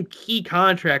there are some key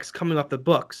contracts coming off the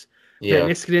books. Yeah.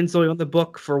 Matt Niskanen only on the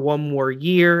book for one more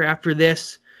year after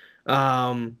this.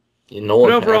 Nolan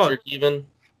overall, Patrick even?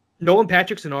 Nolan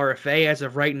Patrick's an RFA as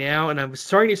of right now, and I was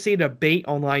starting to see a debate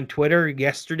online Twitter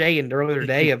yesterday and earlier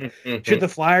today of should the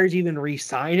Flyers even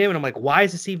re-sign him? And I'm like, why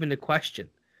is this even a question?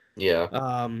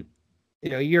 Yeah.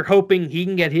 You're hoping he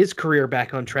can get his career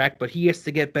back on track, but he has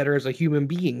to get better as a human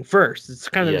being first. It's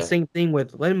kind of the same thing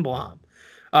with Lindblom.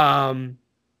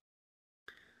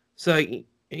 So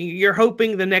you're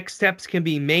hoping the next steps can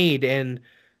be made, and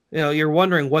you're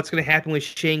wondering what's going to happen with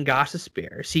Shane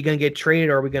Gostisbehere. Is he going to get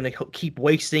traded, or are we going to keep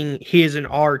wasting his and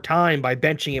our time by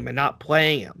benching him and not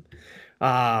playing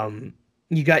him?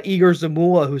 You got Igor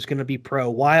Zamula, who's going to be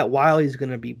pro. Wyatt Wiley's going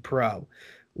to be pro.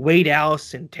 Wade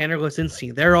Allison, Tanner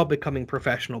Laczynski, they're all becoming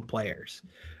professional players.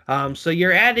 So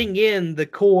you're adding in the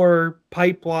core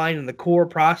pipeline and the core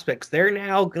prospects. They're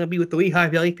now going to be with the Lehigh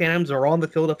Valley Phantoms or on the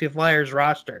Philadelphia Flyers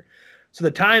roster. So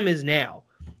the time is now.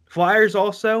 Flyers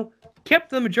also kept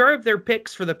the majority of their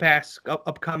picks for the past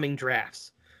upcoming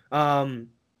drafts.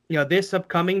 This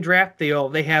upcoming draft,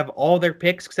 they have all their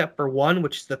picks except for one,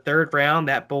 which is the third round.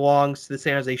 That belongs to the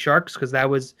San Jose Sharks because that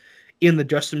was in the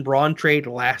Justin Braun trade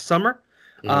last summer.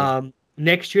 Mm-hmm.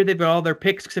 Next year, they've got all their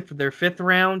picks except for their fifth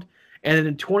round. And then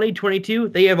in 2022,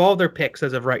 they have all their picks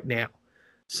as of right now.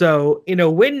 So in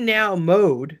a win-now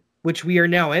mode, which we are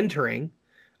now entering,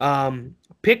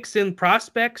 picks and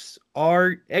prospects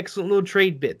are excellent little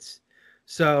trade bits.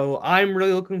 So I'm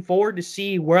really looking forward to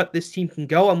see where this team can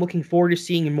go. I'm looking forward to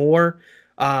seeing more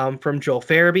from Joel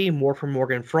Farabee, more from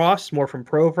Morgan Frost, more from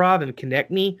Provorov and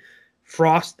Konechny,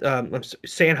 Frost,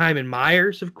 Sanheim and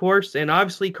Myers, of course, and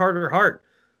obviously Carter Hart.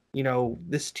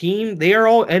 This team, they are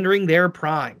all entering their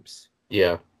primes.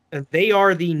 Yeah. And they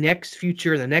are the next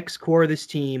future, the next core of this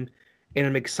team, and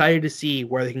I'm excited to see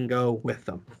where they can go with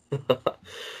them.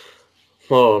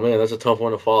 Oh, man, that's a tough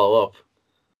one to follow up.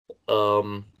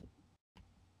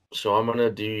 So I'm going to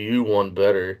do you one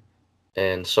better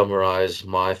and summarize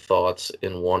my thoughts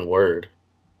in one word.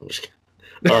 I'm just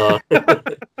kidding.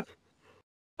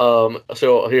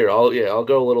 So here, I'll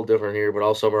go a little different here, but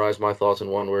I'll summarize my thoughts in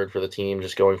one word for the team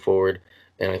just going forward.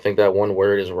 And I think that one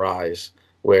word is rise,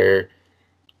 where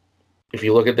if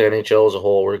you look at the NHL as a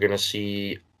whole, we're going to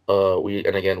see, we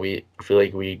feel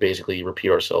like we basically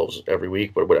repeat ourselves every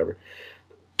week, but whatever.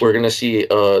 We're going to see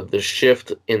the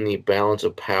shift in the balance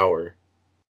of power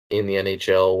in the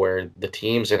NHL, where the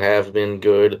teams that have been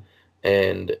good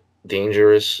and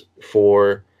dangerous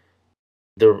in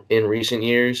recent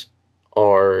years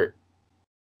are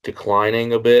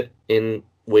declining a bit in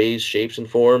ways, shapes, and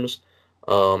forms.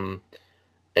 And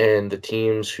the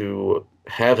teams who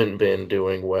haven't been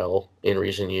doing well in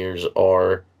recent years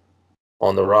are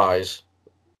on the rise.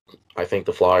 I think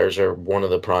the Flyers are one of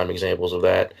the prime examples of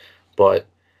that. But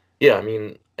yeah, I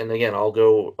mean, and again, I'll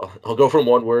go from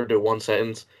one word to one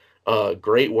sentence.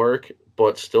 Great work,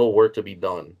 but still work to be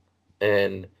done.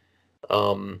 And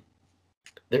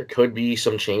there could be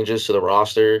some changes to the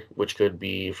roster, which could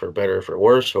be for better or for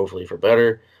worse, hopefully for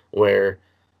better, where,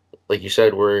 like you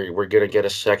said, we're going to get a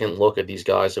second look at these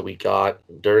guys that we got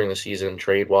during the season,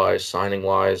 trade-wise,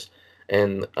 signing-wise.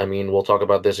 And, I mean, we'll talk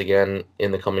about this again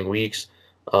in the coming weeks.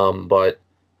 But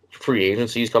free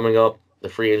agency is coming up. The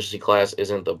free agency class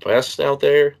isn't the best out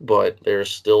there, but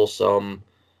there's still some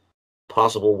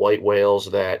possible white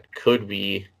whales that could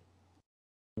be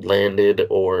landed,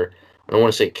 or I don't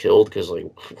want to say killed because like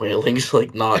whaling's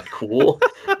like not cool,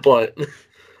 but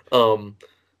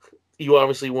you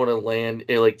obviously want to land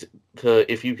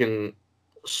if you can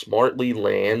smartly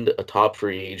land a top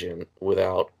free agent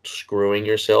without screwing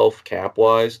yourself cap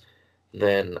wise,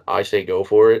 then I say go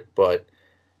for it. But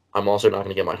I'm also not going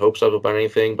to get my hopes up about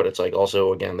anything. But it's like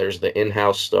also again, there's the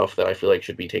in-house stuff that I feel like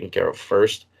should be taken care of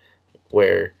first,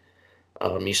 where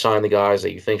you sign the guys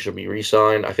that you think should be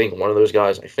re-signed. I think one of those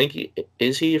guys,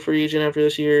 is he a free agent after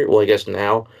this year? Well, I guess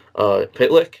now.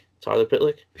 Pitlick? Tyler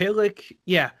Pitlick? Pitlick,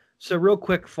 yeah. So real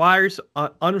quick, Flyers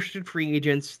unrestricted free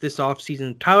agents this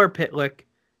offseason: Tyler Pitlick,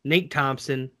 Nate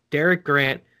Thompson, Derek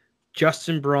Grant,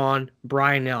 Justin Braun,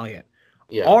 Brian Elliott.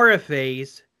 Yeah.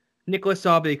 RFAs, Nicholas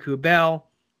Aube-Kubel,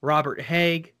 Robert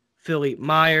Haig, Philippe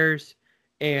Myers,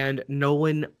 and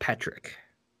Nolan Patrick.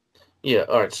 Yeah.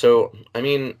 All right. So, I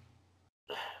mean,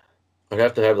 I'd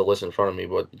have to have the list in front of me,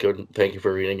 but good. Thank you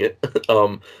for reading it.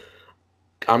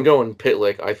 I'm going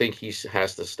Pitlick. I think he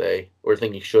has to stay, or I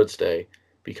think he should stay,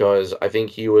 because I think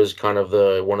he was kind of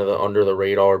one of the under the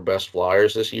radar best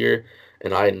flyers this year,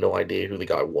 and I had no idea who the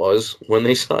guy was when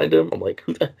they signed him. I'm like,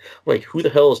 who the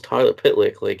hell is Tyler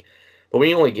Pitlick? Like, but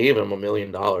we only gave him $1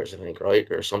 million, I think, right,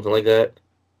 or something like that.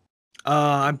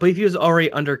 I believe he was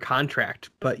already under contract,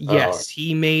 but yes,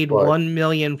 he made but, $1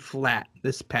 million flat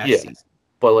this past season.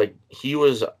 But like he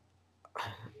was,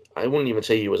 I wouldn't even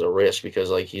say he was a risk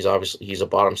because like he's a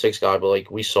bottom six guy, but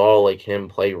like we saw like him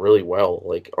play really well,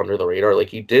 like under the radar. Like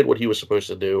he did what he was supposed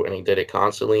to do, and he did it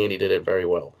constantly, and he did it very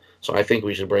well. So I think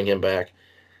we should bring him back.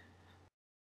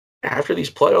 After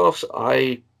these playoffs,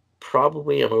 I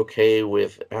probably am okay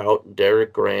without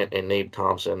Derek Grant and Nate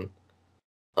Thompson.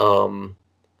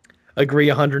 Agree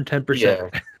 110%. Yeah.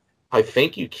 I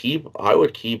think I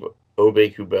would keep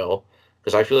Aube-Kubel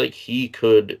because I feel like he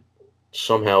could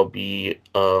somehow be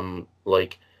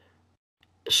like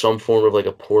some form of like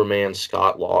a poor man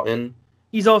Scott Lawton.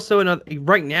 He's also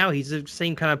right now he's the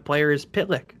same kind of player as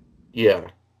Pitlick. Yeah.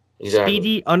 Exactly.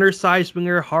 Speedy, undersized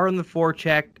winger, hard on the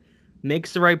forecheck,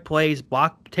 makes the right plays,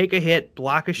 take a hit,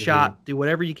 block a shot, do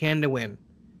whatever you can to win.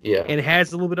 Yeah. And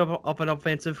has a little bit of an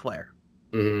offensive flair.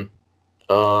 Mm-hmm.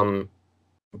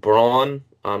 Braun,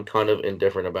 I'm kind of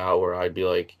indifferent about, where I'd be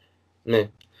like, meh.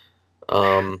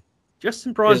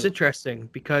 Justin Braun's interesting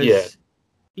because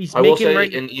he's making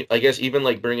and I guess even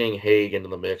like bringing Haig into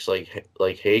the mix, like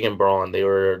Haig and Braun, they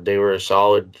were a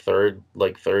solid third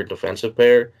defensive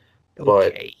pair.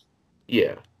 But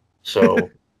yeah, so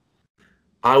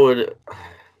I'm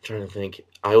trying to think.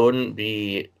 I wouldn't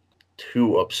be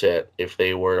too upset if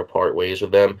they were to part ways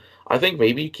with them. I think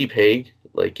maybe keep Haig,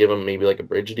 like give him maybe like a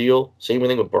bridge deal. Same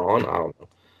thing with Braun. I don't know,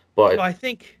 but I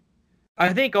think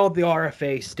all the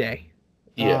RFAs stay.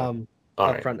 Yeah.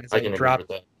 Up front. I can agree with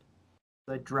that.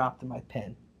 I dropped my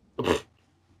pen.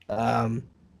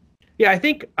 Yeah, I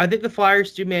think the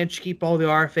Flyers do manage to keep all the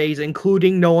RFAs,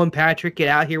 including Nolan Patrick. Get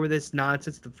out here with this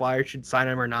nonsense. The Flyers should sign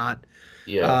him or not.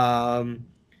 Yeah.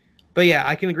 But yeah,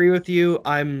 I can agree with you.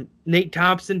 I'm Nate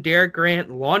Thompson, Derek Grant,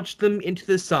 launched them into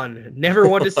the sun. Never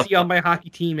want to see on my hockey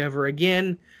team ever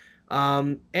again.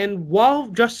 And while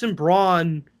Justin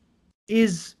Braun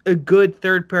is a good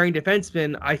third pairing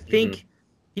defenseman, I think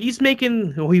he was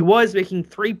making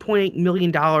 $3.8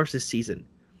 million this season.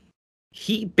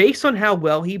 Based on how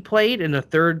well he played in a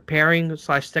third pairing /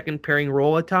 second pairing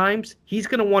role at times, he's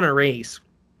going to want a raise.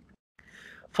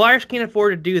 Flyers can't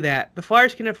afford to do that. The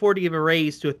Flyers can afford to give a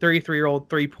raise to a 33-year-old,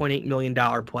 $3.8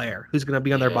 million player who's going to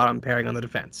be on their bottom pairing on the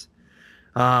defense.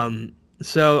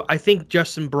 So I think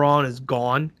Justin Braun is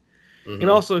gone. And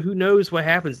also, who knows what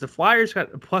happens? The Flyers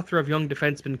got a plethora of young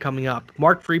defensemen coming up.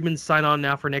 Mark Friedman's signed on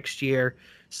now for next year.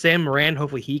 Sam Moran,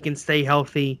 hopefully he can stay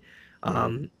healthy.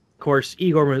 Of course,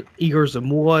 Igor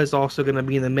Zamula is also going to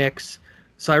be in the mix.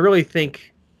 So I really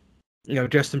think,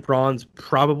 Justin Braun's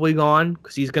probably gone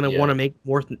because he's going to want to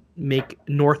make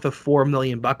north of $4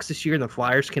 million this year, and the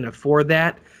Flyers can afford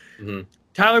that.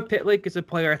 Tyler Pitlick is a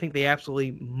player I think they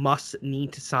absolutely must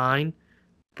need to sign.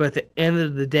 But at the end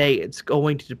of the day, it's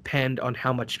going to depend on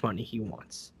how much money he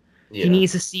wants. Yeah. He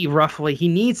needs to stay roughly at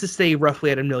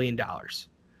 $1 million.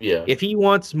 Yeah. If he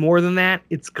wants more than that,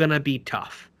 it's gonna be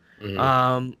tough.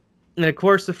 And of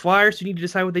course, the Flyers need to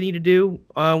decide what they need to do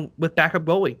with backup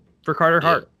goalie for Carter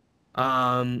Hart.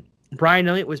 Brian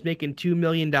Elliott was making $2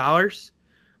 million.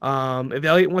 If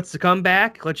Elliott wants to come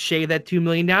back, let's shave that $2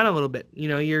 million down a little bit.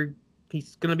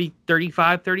 He's gonna be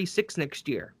 35, 36 next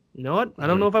year. You know what? I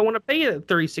don't know if I want to pay a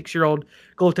 36-year-old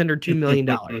goaltender $2 million.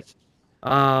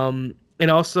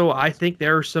 And also, I think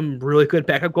there are some really good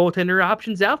backup goaltender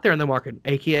options out there in the market,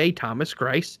 a.k.a. Thomas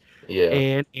Greiss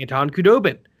and Anton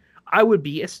Khudobin. I would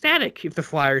be ecstatic if the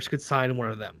Flyers could sign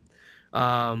one of them.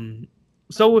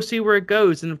 So we'll see where it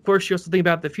goes. And, of course, you also think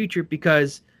about the future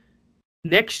because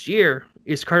next year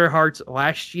is Carter Hart's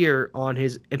last year on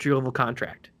his entry-level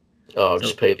contract. Oh,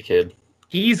 just pay the kid.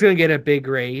 He's going to get a big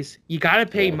raise. You got to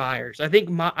pay Myers. I think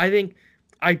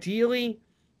ideally,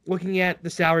 looking at the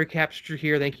salary cap structure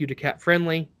here, thank you to Cap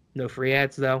Friendly. No free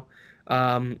ads, though.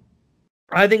 I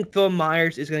think Phil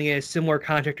Myers is going to get a similar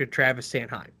contract to Travis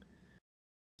Sanheim.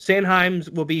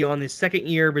 Sanheim will be on his second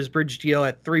year of his bridge deal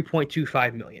at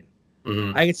 $3.25 million.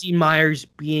 I can see Myers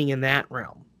being in that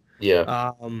realm.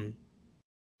 Yeah.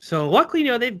 So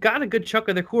luckily, they've got a good chunk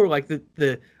of the core, like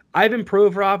the Ivan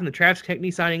Provorov and the Travis Konechny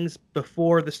signings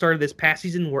before the start of this past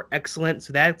season were excellent.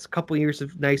 So that's a couple years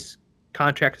of nice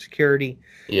contract security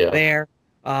there.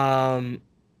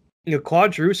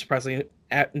 Claude Giroux, surprisingly,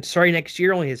 starting next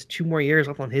year, only has 2 more years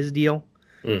left on his deal.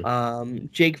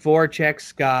 Jake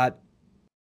Voracek's got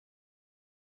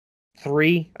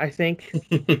 3, I think.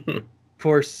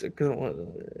 For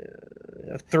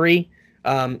 3.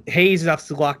 Hayes is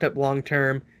obviously locked up long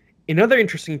term. And other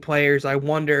interesting players, I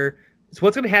wonder, is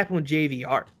what's going to happen with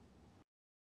JVR.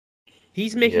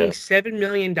 He's making $7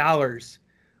 million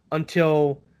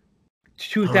until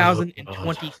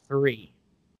 2023.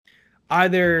 I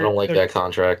don't like that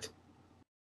contract.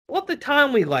 Well, at the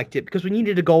time we liked it because we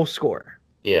needed a goal scorer.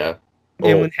 Yeah.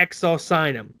 And when Hextall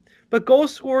signed him. But goal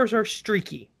scorers are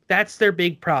streaky. That's their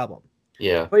big problem.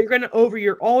 Yeah. But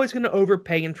you're always going to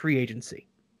overpay in free agency.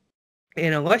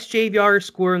 And unless JVR is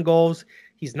scoring goals,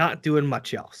 he's not doing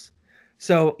much else.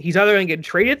 So he's either going to get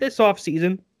traded this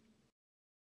offseason,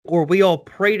 or we all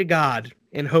pray to God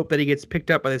and hope that he gets picked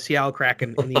up by the Seattle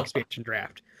Kraken in the expansion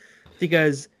draft.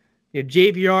 Because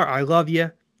JVR, I love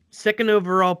you. 2nd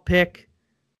overall pick.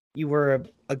 You were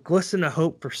a glisten of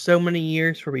hope for so many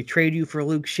years where we traded you for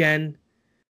Luke Schenn.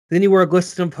 Then you were a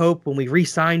glisten of hope when we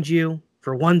re-signed you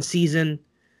for 1 season.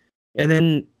 And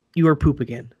then you were poop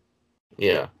again.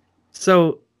 Yeah.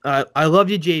 So I love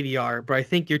you, JVR, but I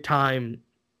think your time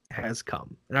has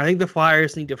come. And I think the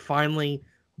Flyers need to finally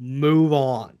move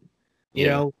on. You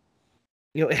know,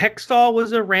 Hextall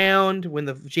was around when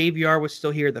the JVR was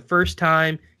still here the first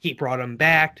time. He brought him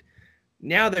back.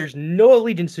 Now there's no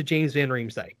allegiance to James Van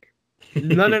Riemsdyk.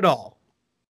 None at all.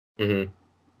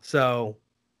 So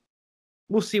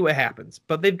we'll see what happens.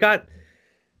 But they've got,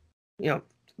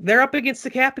 they're up against the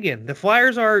cap again. The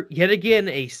Flyers are yet again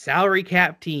a salary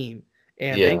cap team.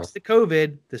 And thanks to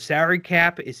COVID, the salary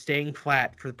cap is staying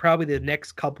flat for probably the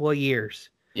next couple of years.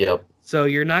 Yep. So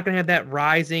you're not going to have that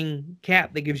rising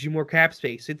cap that gives you more cap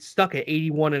space. It's stuck at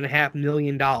 $81.5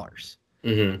 million.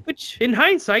 Which, in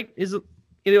hindsight, is,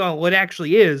 what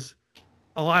actually is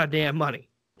a lot of damn money.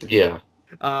 Yeah.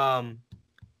 But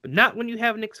not when you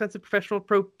have an expensive professional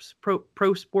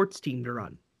pro sports team to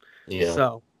run. Yeah.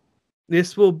 So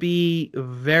this will be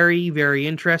very, very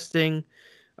interesting.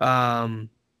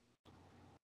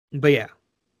 But yeah.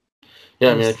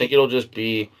 Yeah, I mean, I think it'll just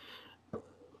be,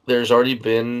 there's already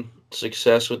been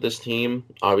success with this team.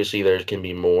 Obviously, there can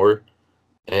be more.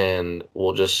 And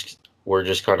we're just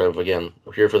kind of, again,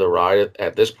 here for the ride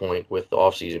at this point with the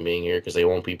offseason being here because they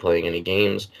won't be playing any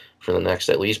games for the next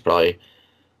at least probably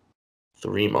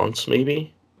 3 months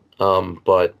maybe.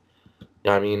 But,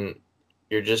 I mean,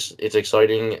 it's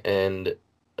exciting and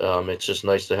it's just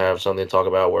nice to have something to talk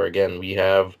about where, again, we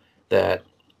have that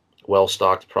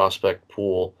well-stocked prospect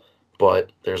pool, but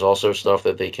there's also stuff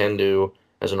that they can do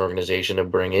as an organization to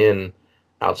bring in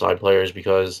outside players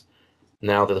because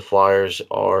now that the Flyers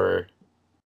are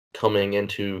coming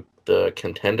into the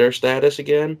contender status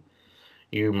again,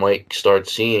 you might start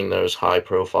seeing those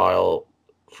high-profile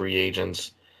free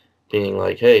agents being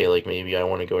like, hey, like maybe I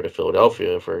want to go to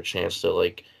Philadelphia for a chance to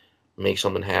like make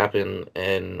something happen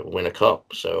and win a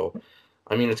cup. So,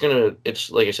 I mean, it's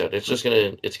like I said, it's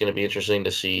going to be interesting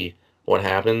to see what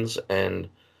happens. And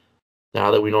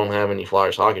now that we don't have any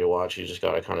Flyers hockey to watch, you just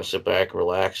got to kind of sit back,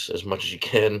 relax as much as you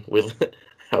can with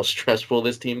how stressful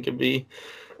this team can be.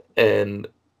 And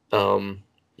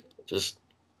just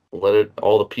let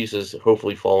all the pieces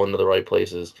hopefully fall into the right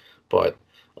places. But,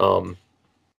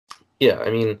 yeah, I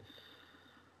mean,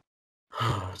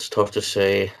 it's tough to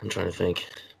say. I'm trying to think.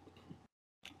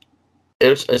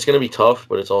 It's going to be tough,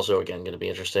 but it's also, again, going to be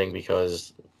interesting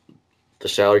because the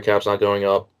salary cap's not going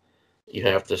up. You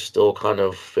have to still kind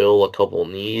of fill a couple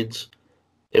needs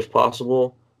if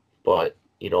possible, but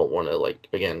you don't want to, like,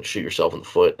 again, shoot yourself in the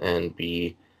foot and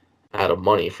be out of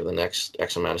money for the next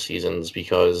X amount of seasons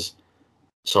because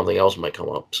something else might come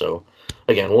up. So,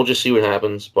 again, we'll just see what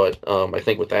happens. But I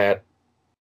think with that,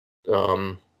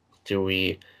 do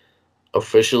we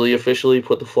officially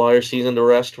put the Flyers season to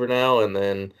rest for now, and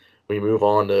then we move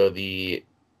on to the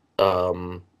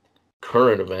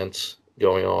current events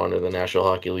going on in the National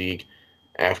Hockey League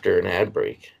after an ad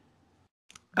break?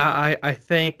 I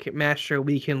think, Master,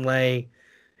 we can lay,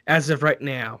 as of right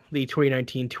now, the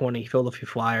 2019-20 Philadelphia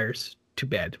Flyers to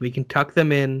bed. We can tuck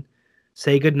them in,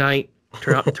 say goodnight,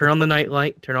 turn on the night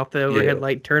light, turn off the overhead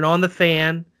light, turn on the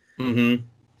fan,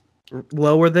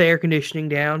 lower the air conditioning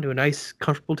down to a nice,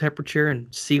 comfortable temperature,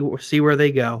 and see where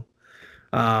they go.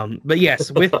 But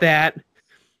yes, with that,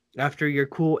 after your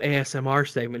cool ASMR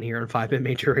segment here on 5 Minute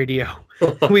Major Radio,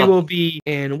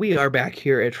 we are back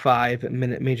here at 5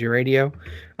 Minute Major Radio.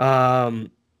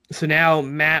 So now,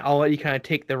 Matt, I'll let you kind of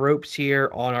take the ropes here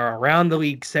on our Around the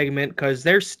League segment because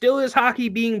there still is hockey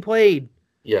being played.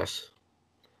 Yes.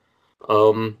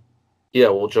 Yeah,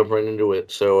 we'll jump right into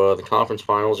it. So the conference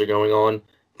finals are going on.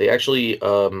 They actually,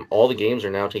 all the games are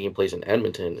now taking place in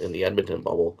Edmonton, in the Edmonton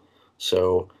bubble.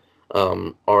 So,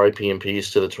 RIP and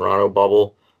peace to the Toronto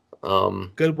bubble.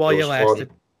 Good It while you was fun.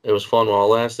 lasted. It was fun while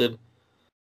it lasted.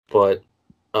 But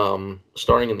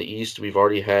starting in the East, we've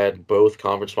already had both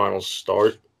conference finals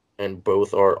start, and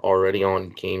both are already on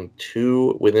game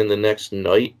 2 within the next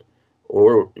night,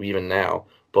 or even now.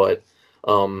 But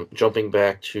jumping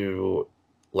back to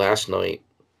last night,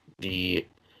 the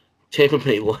Tampa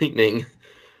Bay Lightning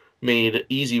made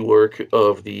easy work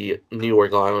of the New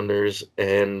York Islanders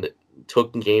and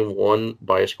took game 1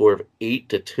 by a score of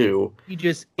 8-2. You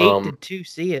just 8 to Um, 2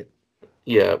 see it.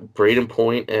 yeah, Braden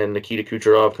Point and Nikita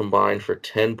Kucherov combined for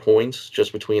 10 points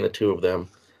just between the two of them.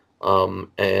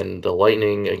 And the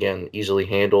Lightning, again, easily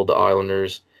handled the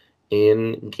Islanders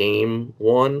in game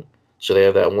 1. So they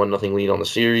have that 1-0 lead on the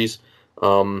series.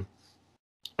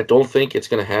 I don't think it's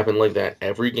going to happen like that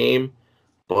every game,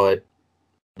 but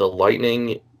the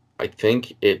Lightning, I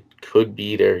think it could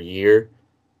be their year.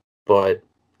 But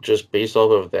just based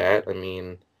off of that, I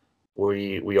mean,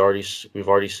 we've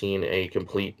already seen a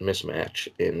complete mismatch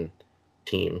in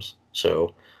teams.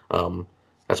 So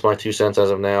that's my 2 cents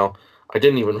as of now. I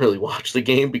didn't even really watch the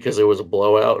game because it was a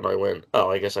blowout, and I went,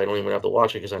 oh, I guess I don't even have to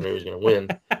watch it because I knew he was going to win.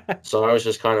 So I was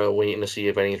just kind of waiting to see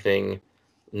if anything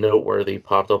noteworthy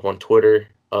popped up on Twitter.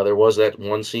 There was that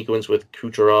one sequence with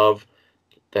Kucherov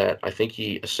that I think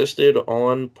he assisted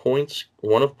on points,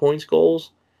 one of points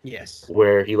goals, Yes.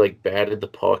 where he like batted the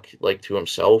puck like to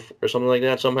himself or something like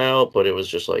that somehow, but it was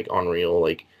just like unreal.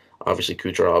 Like obviously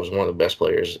Kucherov is one of the best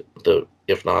players,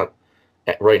 if not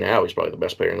right now he's probably the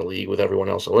best player in the league with everyone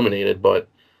else eliminated. But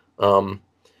um,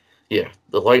 yeah,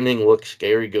 the Lightning look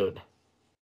scary good.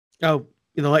 Oh,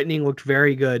 the Lightning looked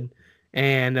very good.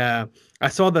 And I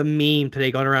saw the meme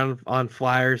today going around on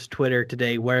Flyers Twitter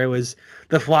today where it was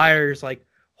the Flyers like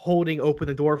holding open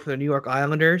the door for the New York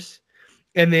Islanders.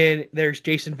 And then there's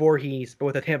Jason Voorhees, but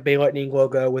with a Tampa Bay Lightning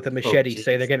logo with a Oh, machete,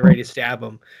 say they're geez. getting ready to stab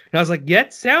him. And I was like, yeah,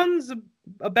 sounds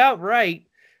about right.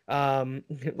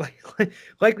 Like,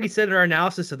 like we said in our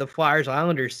analysis of the Flyers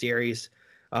Islanders series,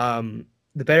 the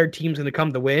better team's going to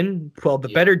come to win. Well, the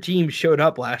Yeah, better team showed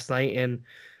up last night, and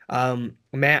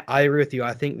Matt, I agree with you.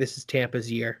 I think this is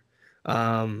Tampa's year.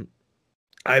 Um,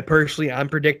 I'm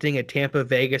predicting a Tampa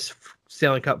Vegas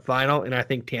Stanley Cup final, and I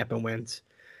think Tampa wins.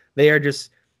 They are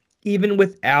just even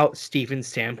without Steven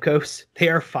Stamkos, they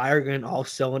are firing on all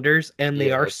cylinders, and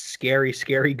they are yeah, scary,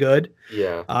 scary good.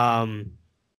 yeah. Um,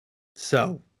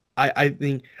 so I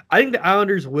think the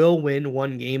Islanders will win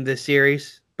one game this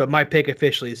series, but my pick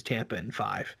officially is Tampa in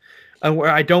 5. Where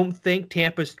I don't think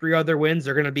Tampa's 3 other wins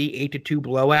are going to be 8-2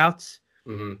 blowouts.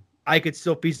 Hmm. I could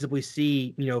still feasibly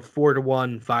see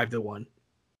 4-1, 5-1,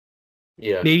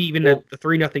 Yeah. maybe even Well, a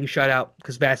 3-0 shutout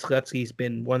because Vasilevsky's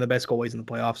been one of the best goalies in the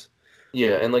playoffs.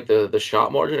 yeah, and like the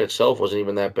shot margin itself wasn't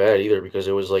even that bad either because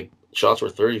it was like shots were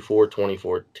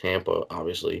 34-24 Tampa,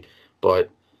 obviously. But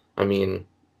I mean,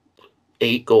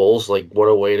 8 goals, like what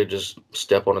a way to just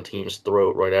step on a team's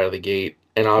throat right out of the gate.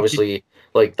 And Did, obviously,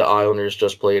 like the Islanders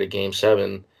just played a game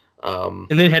 7,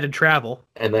 and then had to travel.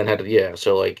 and then had to, yeah,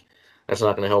 so like that's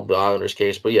not going to help the Islanders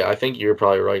case. But yeah, I think you're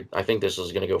probably right. I think this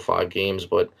is going to go 5 games,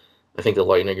 but I think the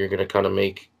Lightning are going to kind of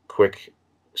make quick,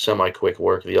 semi-quick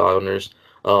work of the Islanders.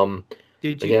 Um,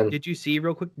 again, Did you see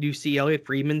real quick? Do you see Elliot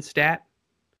Friedman's stat?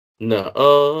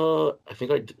 no, I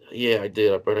think yeah, I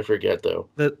did, but I forget though.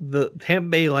 The Tampa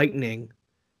Bay Lightning,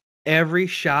 every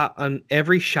shot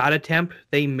attempt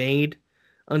they made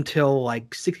until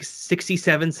like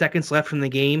 67 seconds left from the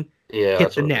game Yeah, hit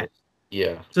that's the what it was. net.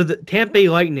 Yeah, So the Tampa Bay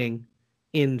Lightning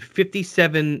in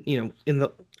 57, in the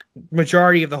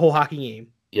majority of the whole hockey game,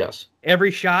 yes,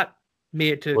 every shot was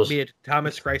made it to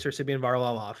Thomas Greiss or Semyon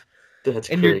Varlamov. that's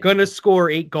And you're crazy. gonna score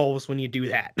 8 goals when you do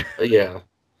that. Yeah,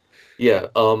 yeah.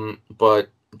 But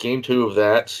game 2 of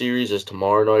that series is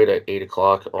tomorrow night at 8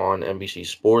 o'clock on NBC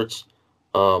Sports.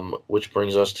 Which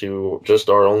brings us to just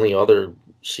our only other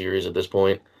series at this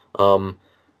point. Um,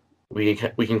 we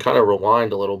can kind of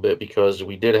rewind a little bit because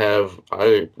we did have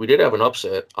an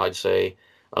upset. I'd say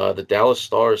the Dallas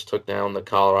Stars took down the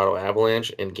Colorado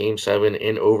Avalanche in Game 7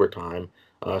 in overtime.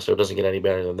 So it doesn't get any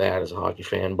better than that as a hockey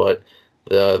fan. But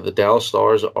the Dallas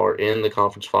Stars are in the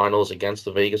conference finals against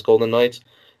the Vegas Golden Knights,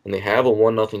 and they have a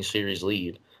 1-0 series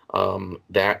lead.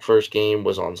 That first game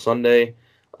was on Sunday,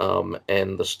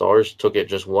 and the Stars took it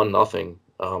just 1-0.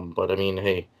 But I mean,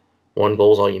 hey, 1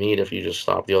 goal is all you need if you just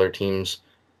stop the other team's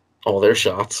all their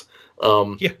shots.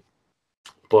 Um, Yeah.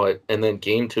 And then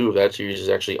game 2 of that series is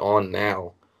actually on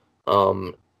now.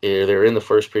 They're in the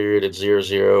first period. It's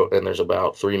 0-0, and there's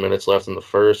about 3 minutes left in the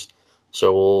first.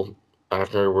 So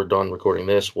after we're done recording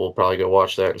this, we'll probably go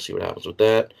watch that and see what happens with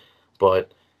that.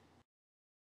 But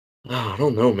I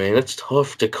don't know, man. It's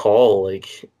tough to call.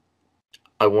 Like,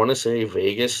 I want to say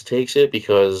Vegas takes it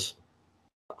because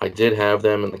I did have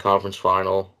them in the conference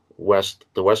final,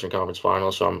 the Western Conference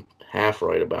final, so I'm half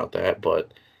right about that.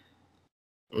 But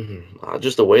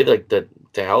just the way that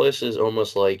Dallas is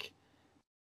almost like,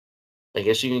 I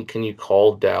guess can you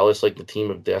call Dallas like the team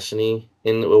of destiny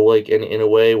in a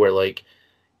way where like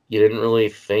you didn't really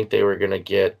think they were gonna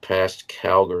get past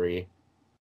Calgary,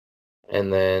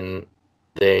 and then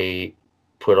they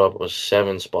put up a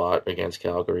 7 spot against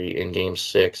Calgary in Game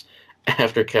 6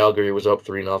 after Calgary was up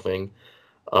 3-0.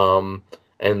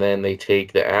 And then they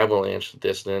take the Avalanche the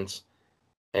distance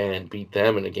and beat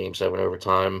them in a Game 7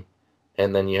 overtime.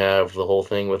 And then you have the whole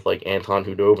thing with like Anton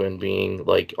Khudobin being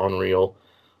like unreal.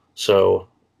 So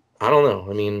I don't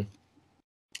know. I mean,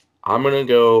 I'll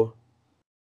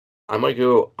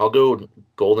go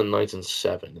Golden Knights in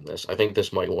 7 in this. I think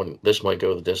this might go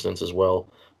the distance as well.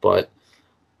 But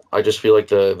I just feel like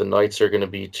the Knights are going to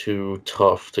be too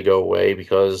tough to go away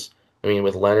because, I mean,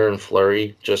 with Leonard and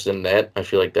Fleury just in net, I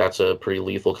feel like that's a pretty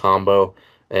lethal combo,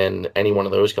 and any one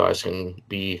of those guys can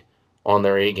be on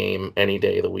their A game any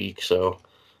day of the week. So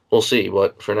we'll see.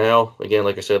 But for now, again,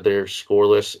 like I said, they're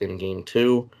scoreless in Game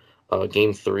 2.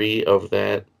 Game 3 of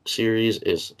that series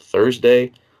is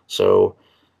Thursday. So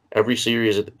each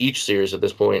series at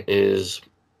this point is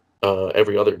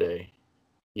every other day.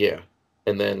 Yeah.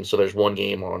 And then, so there's one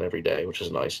game on every day, which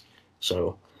is nice.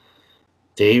 So,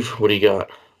 Dave, what do you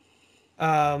got?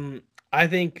 I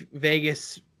think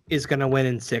Vegas is going to win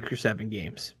in 6 or 7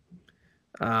 games.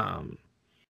 I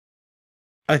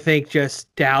think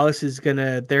just Dallas is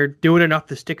they're doing enough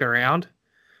to stick around.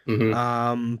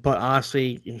 Mm-hmm. But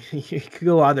honestly, it could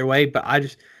go either way. But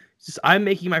I'm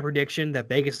making my prediction that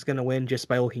Vegas is going to win just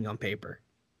by looking on paper.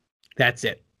 That's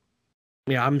it.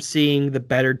 I'm seeing the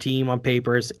better team on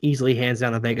paper is easily hands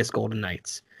down the Vegas Golden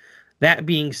Knights. That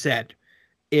being said,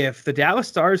 if the Dallas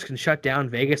Stars can shut down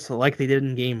Vegas like they did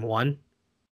in Game 1,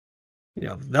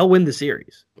 they'll win the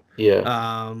series.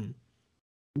 Yeah.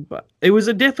 But it was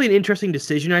definitely an interesting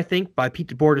decision, I think, by Pete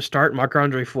DeBoer to start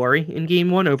Marc-Andre Fleury in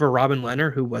Game 1 over Robin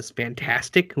Lehner, who was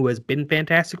fantastic, who has been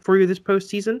fantastic for you this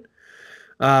postseason.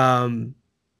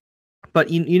 But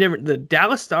the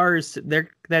Dallas Stars, they're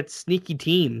that sneaky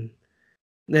team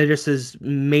that just has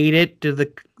made it to the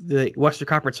Western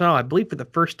Conference Final, I believe, for the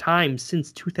first time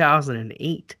since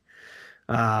 2008.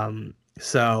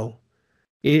 So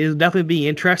it'll definitely be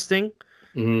interesting.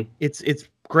 Mm-hmm. It's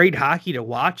great hockey to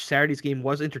watch. Saturday's game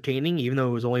was entertaining, even though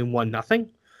it was only 1-0.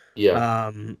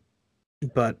 Yeah.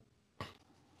 But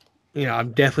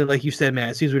I'm definitely, like you said, man,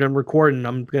 as soon as we're done recording,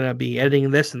 I'm gonna be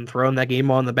editing this and throwing that game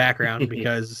on in the background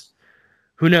because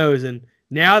who knows? And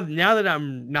now that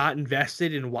I'm not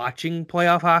invested in watching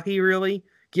playoff hockey, really,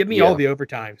 give me all the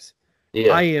overtimes.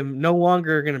 Yeah. I am no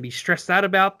longer going to be stressed out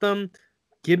about them.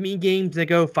 Give me games that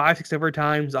go 5-6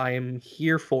 overtimes. I am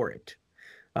here for it.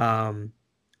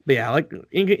 But yeah, like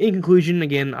in conclusion,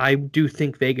 again, I do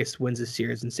think Vegas wins this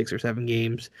series in 6 or 7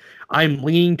 games. I'm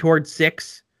leaning towards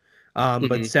 6,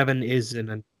 but 7 is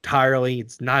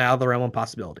it's not out of the realm of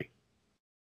possibility.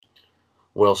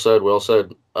 Well said. Well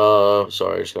said.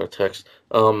 Sorry, I just got a text.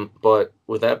 But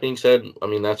with that being said, I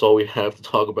mean, that's all we have to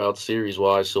talk about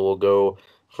series-wise. So we'll go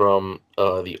from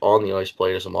the on-the-ice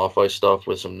play to some off-ice stuff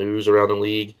with some news around the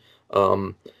league.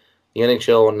 The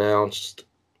NHL announced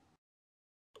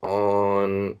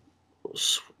on,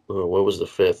 what was the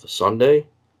 5th? Sunday?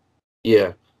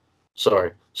 Yeah.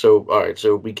 Sorry. So, all right.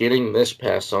 So beginning this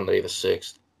past Sunday, the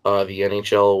 6th, the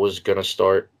NHL was going to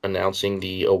start announcing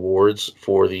the awards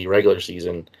for the regular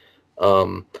season.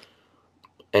 And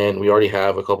we already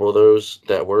have a couple of those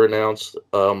that were announced.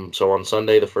 So on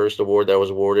Sunday, the first award that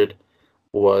was awarded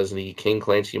was the King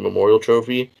Clancy Memorial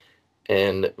Trophy,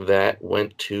 and that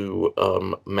went to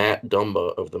Matt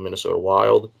Dumba of the Minnesota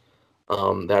Wild.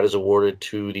 That is awarded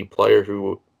to the player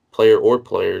or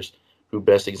players who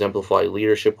best exemplify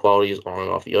leadership qualities on and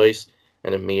off the ice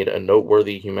and have made a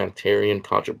noteworthy humanitarian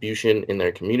contribution in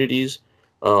their communities.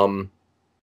 I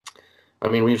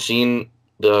mean, we've seen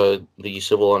the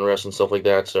civil unrest and stuff like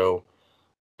that. So,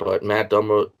 but Matt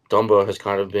Dumba has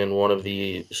kind of been one of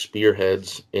the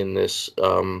spearheads in this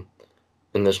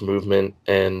movement,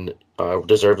 and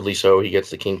deservedly so. He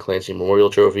gets the King Clancy Memorial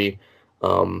Trophy.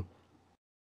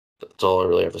 That's all I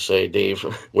really have to say. Dave,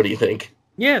 what do you think?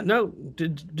 Yeah, no,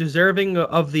 deserving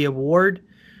of the award.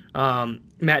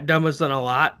 Matt Dunn has done a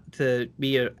lot to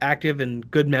be an active and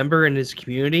good member in his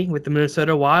community with the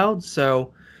Minnesota Wild.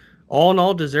 So, all in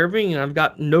all, deserving, and I've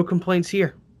got no complaints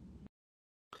here.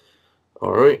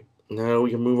 All right. Now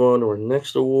we can move on to our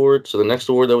next award. So the next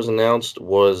award that was announced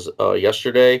was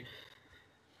yesterday.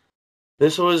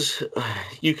 This was,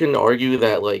 you can argue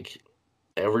that like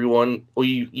everyone, well,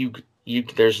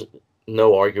 there's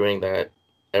no arguing that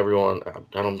everyone.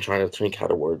 I'm trying to think how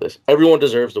to word this. Everyone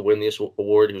deserves to win this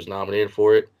award who's nominated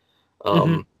for it.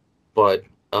 Mm-hmm. But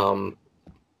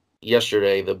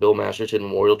yesterday, the Bill Masterton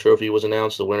Memorial Trophy was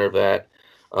announced. The winner of that,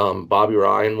 Bobby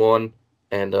Ryan, won,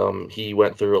 and he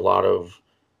went through a lot of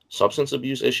substance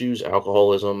abuse issues,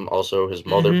 alcoholism. Also, his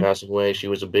mother Mm-hmm. passing away. She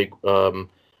was a big role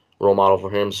model for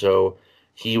him. So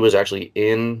he was actually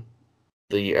in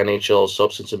the NHL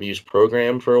substance abuse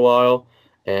program for a while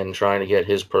and trying to get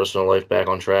his personal life back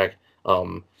on track.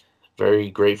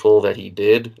 Very grateful that he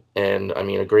did. And I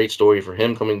mean, a great story for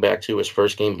him coming back to his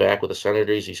first game back with the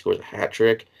Senators. He scores a hat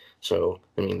trick. So,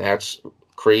 I mean, that's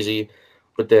crazy.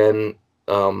 But then,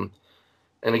 and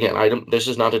again, this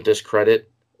is not to discredit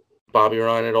Bobby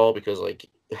Ryan at all because, like,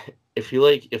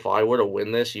 if I were to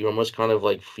win this, you almost kind of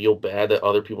like feel bad that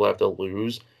other people have to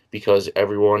lose because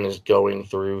everyone is going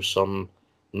through some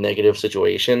negative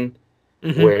situation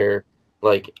Mm-hmm. where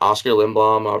like Oscar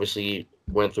Lindblom obviously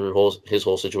went through his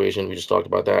whole situation. We just talked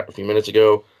about that a few minutes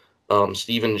ago.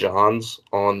 Stephen Johns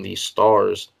on the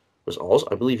Stars was also,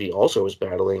 I believe he also was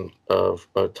battling of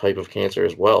a type of cancer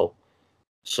as well.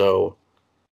 So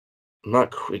I'm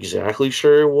not exactly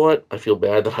sure what. I feel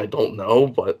bad that I don't know,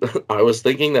 but I was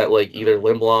thinking that like either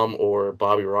Lindblom or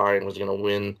Bobby Ryan was gonna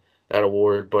win that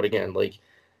award. But again, like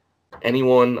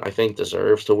anyone I think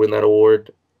deserves to win that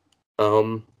award.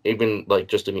 Even like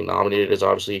just to be nominated is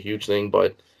obviously a huge thing,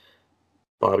 but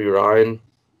Bobby Ryan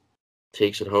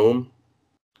takes it home.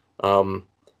 Um,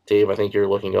 Dave, I think you're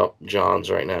looking up Johns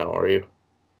right now, are you?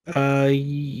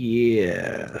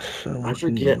 Yeah. I So,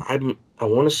 forget. I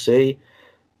want to say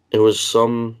it was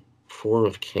some form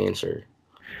of cancer.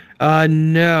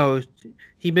 no,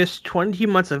 he missed 22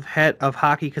 months of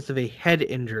hockey because of a head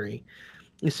injury.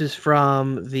 This is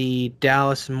from the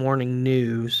Dallas Morning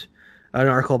News, an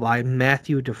article by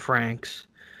Matthew DeFranks.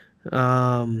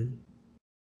 Um,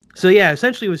 so yeah,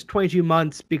 essentially it was 22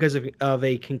 months because of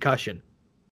a concussion.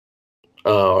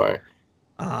 Oh, all right.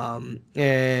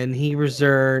 And he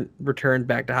returned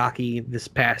back to hockey this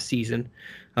past season.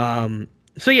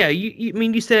 So yeah, I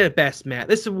mean, you said it best, Matt.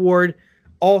 This award,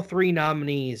 all three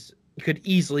nominees could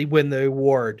easily win the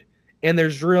award, and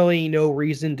there's really no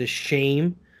reason to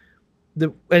shame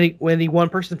any one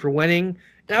person for winning.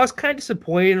 And I was kind of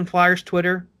disappointed in Flyers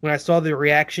Twitter when I saw the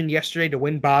reaction yesterday to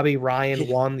when Bobby Ryan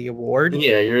won the award,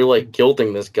 Yeah, you're like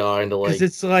guilting this guy into because like,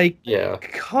 it's like, yeah,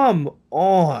 come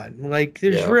on, like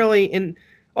there's yeah, really. And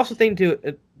also thing to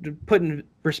put in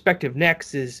perspective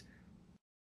next is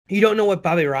you don't know what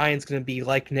Bobby Ryan's going to be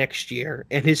like next year,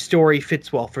 and his story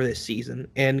fits well for this season,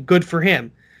 and good for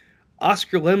him.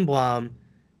 Oscar Lindblom,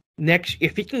 next,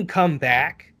 if he can come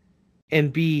back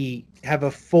and have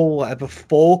a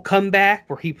full comeback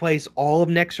where he plays all of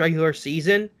next regular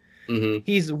season, mm-hmm,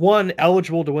 he's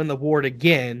eligible to win the award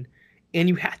again, and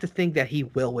you have to think that he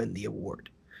will win the award.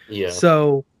 yeah,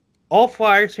 So all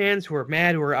Flyers fans who are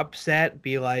mad, who are upset,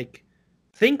 be like,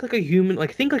 think like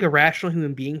a rational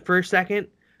human being for a second.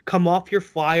 Come off your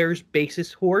Flyers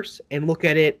basis horse and look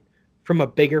at it from a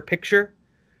bigger picture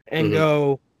and mm-hmm,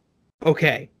 go,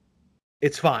 okay,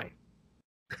 it's fine.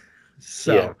 yeah,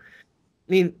 So, I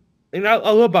mean, and I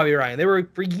love Bobby Ryan. There were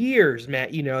for years,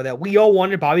 Matt, that we all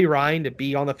wanted Bobby Ryan to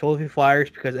be on the Philadelphia Flyers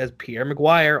because, as Pierre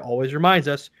McGuire always reminds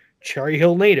us, Cherry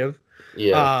Hill native.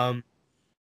 yeah, Um,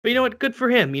 but you know what? Good for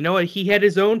him. You know what? He had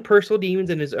his own personal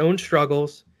demons and his own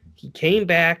struggles. He came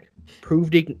back,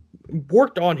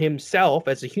 worked on himself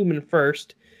as a human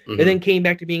first, and mm-hmm, then came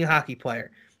back to being a hockey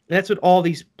player. And that's what all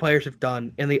these players have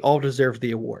done, and they all deserve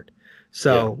the award. yeah.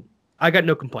 So I got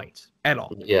no complaints at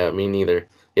all. Yeah, me neither.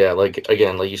 Yeah, like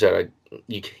again, like you said,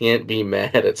 you can't be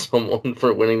mad at someone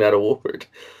for winning that award.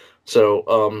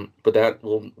 So, but that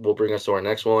will bring us to our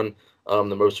next one. The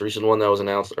most recent one that was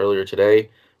announced earlier today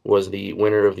was the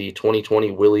winner of the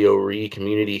 2020 Willie O'Ree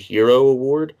Community Hero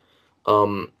Award.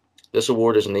 Um, this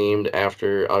award is named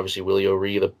after obviously Willie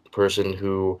O'Ree, the person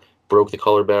who broke the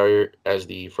color barrier as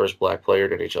the first black player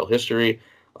in NHL history.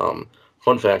 Um,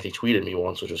 Fun fact, he tweeted me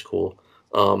once, which was cool.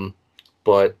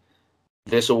 But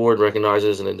this award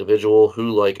recognizes an individual who,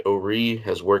 like O'Ree,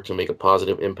 has worked to make a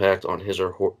positive impact on his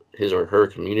or her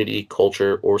community,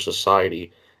 culture, or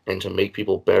society, and to make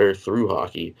people better through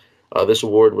hockey. This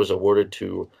award was awarded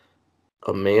to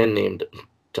a man named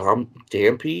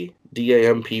Dampy,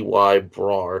 Dampy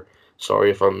Brar.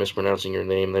 Sorry if I'm mispronouncing your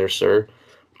name there, sir.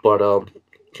 But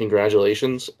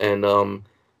congratulations. And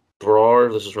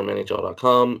Brar, this is from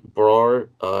NHL.com. Brar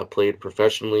played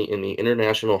professionally in the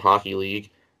International Hockey League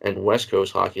and West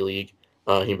Coast Hockey League.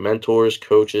 He mentors,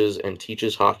 coaches, and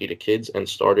teaches hockey to kids and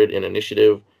started an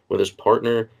initiative with his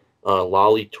partner,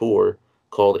 Lolly Tour,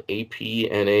 called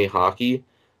APNA Hockey.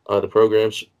 The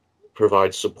programs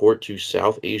provide support to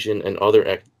South Asian and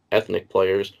other ethnic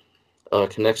players,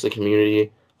 connects the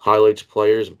community, highlights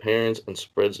players and parents, and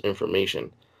spreads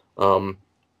information. Um,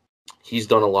 he's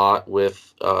done a lot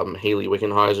with Haley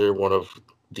Wickenheiser, one of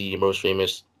the most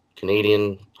famous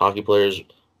Canadian hockey players,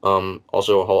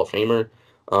 also a Hall of Famer.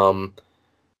 Um,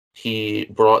 he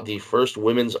brought the first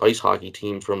women's ice hockey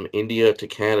team from India to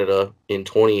Canada in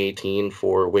 2018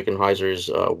 for Wickenheiser's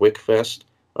WickFest,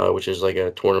 which is like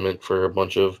a tournament for a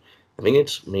bunch of, I think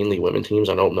it's mainly women teams.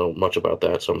 I don't know much about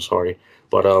that, so I'm sorry.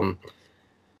 But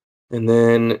and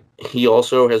then he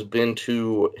also has been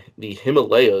to the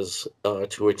Himalayas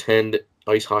to attend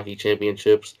ice hockey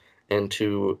championships and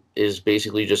to is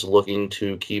basically just looking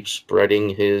to keep spreading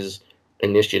his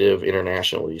initiative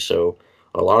internationally. So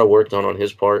a lot of work done on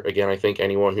his part. Again, I think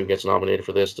anyone who gets nominated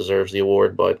for this deserves the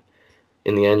award, but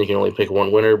in the end, you can only pick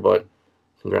one winner. But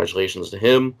congratulations to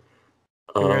him.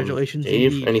 Congratulations,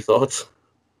 Dave, indeed. any thoughts?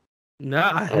 No,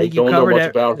 I I think you don't know covered much it.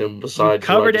 about him You besides what I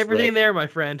covered just everything read. there, my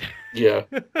friend. Yeah.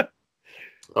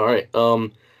 All right.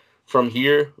 From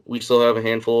here, we still have a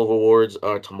handful of awards.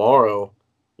 Tomorrow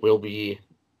will be,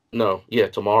 no, yeah,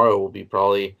 tomorrow will be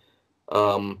probably,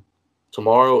 um,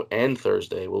 tomorrow and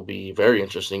Thursday will be very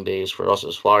interesting days for us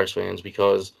as Flyers fans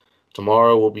because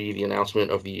tomorrow will be the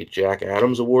announcement of the Jack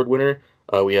Adams Award winner.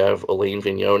 We have Elaine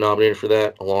Vigneault nominated for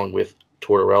that, along with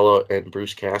Tortorella and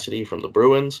Bruce Cassidy from the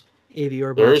Bruins.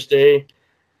 Avior bust. Thursday,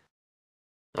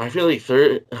 I feel like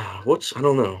I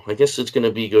don't know. I guess it's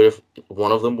gonna be good if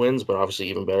one of them wins, but obviously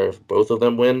even better if both of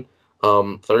them win.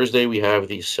 Thursday we have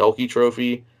the Selke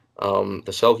Trophy. The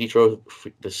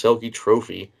Selke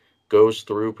Trophy goes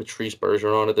through Patrice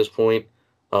Bergeron at this point.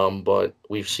 But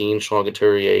we've seen Sean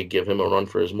Couturier give him a run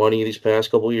for his money these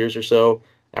past couple years or so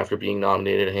after being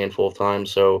nominated a handful of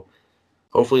times. So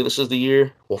hopefully this is the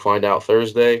year. We'll find out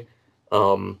Thursday.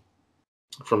 Um,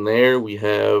 from there we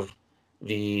have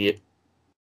the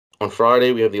on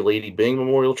Friday, we have the Lady Byng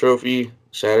Memorial Trophy.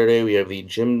 Saturday, we have the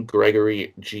Jim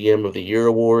Gregory GM of the Year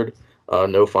Award.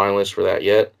 No finalists for that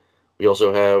yet. We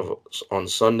also have on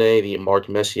Sunday the Mark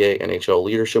Messier NHL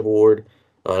Leadership Award.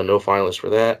 No finalists for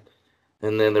that.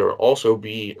 And then there will also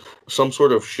be some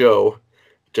sort of show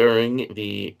during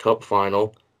the Cup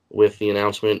final with the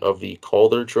announcement of the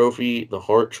Calder Trophy, the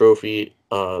Hart Trophy,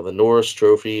 the Norris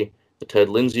Trophy, the Ted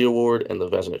Lindsay Award, and the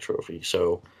Vezina Trophy.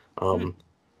 So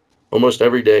almost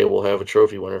every day we'll have a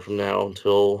trophy winner from now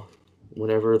until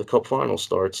whenever the Cup final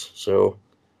starts. So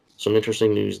some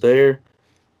interesting news there.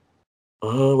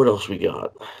 What else we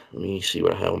got? Let me see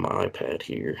what I have on my iPad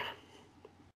here.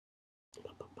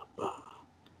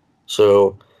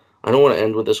 So I don't want to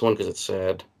end with this one because it's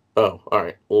sad. Oh, all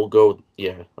right. We'll go.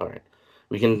 Yeah, all right.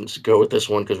 We can go with this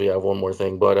one because we have one more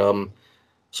thing. But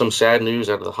some sad news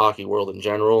out of the hockey world in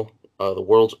general. The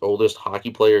world's oldest hockey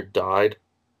player died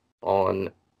on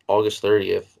August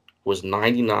 30th. Was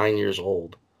 99 years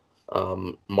old.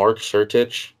 Mark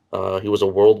Sertich. He was a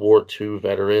World War II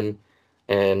veteran,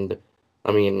 and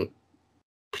I mean,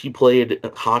 he played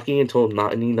hockey until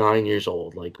 99 years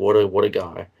old. Like what a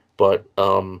guy. But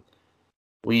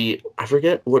I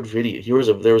forget what video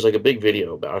there was like a big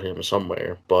video about him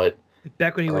somewhere. But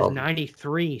Back when he was um,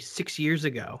 93, 6 years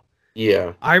ago.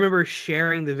 yeah, I remember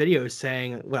sharing the video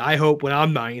saying, well, I hope when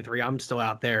I'm 93, I'm still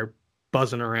out there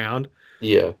buzzing around.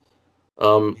 yeah.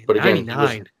 But again,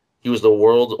 99. he was the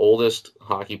world's oldest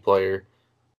hockey player.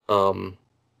 Um,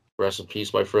 Rest in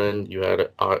peace, my friend. You had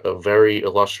a very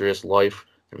illustrious life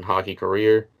and hockey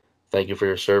career. Thank you for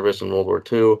your service in World War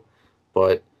II.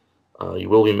 But you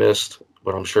will be missed,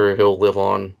 but I'm sure he'll live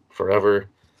on forever.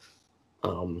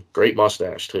 Great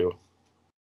mustache too.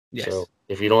 So Yes.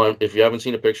 if you haven't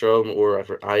seen a picture of him, or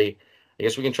I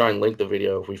guess we can try and link the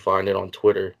video if we find it on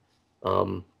Twitter.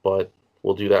 But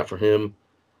we'll do that for him.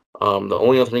 The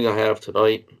only other thing I have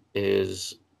tonight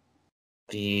is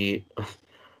the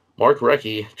Mark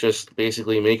Recchi just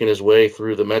basically making his way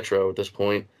through the Metro at this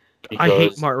point I hate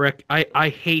because Mark Rec. I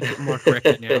hate Mark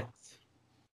Recchi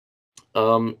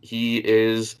now. he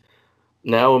is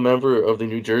now a member of the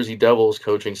New Jersey Devils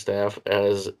coaching staff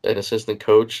as an assistant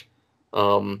coach.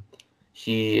 Um,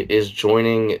 he is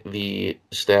joining the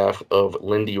staff of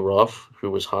Lindy Ruff, who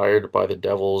was hired by the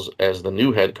Devils as the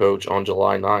new head coach on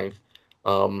July 9th.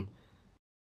 Um,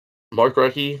 Mark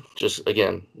Recchi just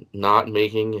again not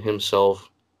making himself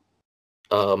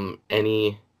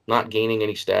not gaining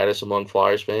any status among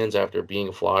Flyers fans after being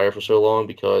a Flyer for so long,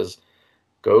 because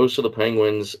goes to the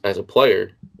Penguins as a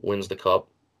player, wins the cup,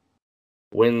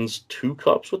 wins 2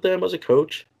 cups with them as a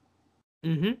coach,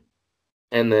 Mm-hmm.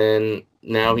 and then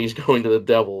now he's going to the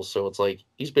Devils. So it's like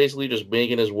he's basically just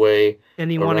making his way And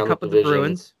he won a around the cup with the division.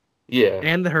 Bruins Yeah.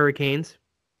 and the Hurricanes.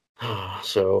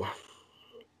 So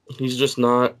he's just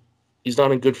not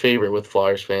in good favor with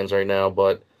Flyers fans right now.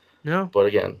 But No,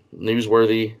 again,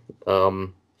 newsworthy.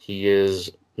 He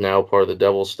is now part of the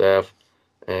Devils staff,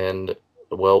 and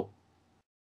well,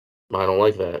 I don't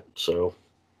like that. So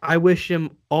I wish him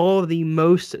all the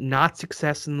most not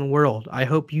success in the world. I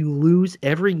hope you lose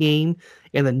every game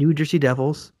and the New Jersey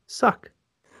Devils suck.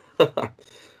 All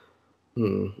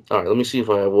right, let me see if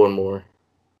I have one more.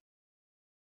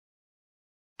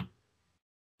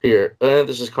 Here,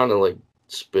 this is kind of like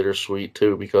bittersweet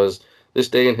too, because this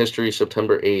day in history,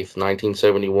 September 8th,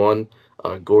 1971,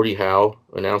 Gordie Howe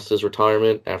announced his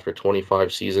retirement after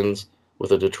 25 seasons with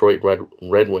the Detroit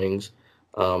Red Wings,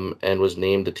 and was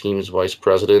named the team's vice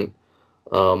president.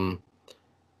 But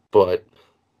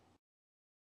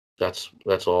that's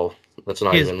all. That's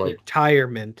not His even like,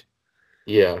 retirement,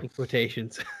 yeah. in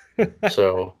quotations.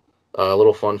 So a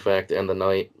little fun fact to end the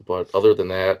night. But other than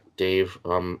that, Dave,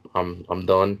 I'm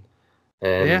done.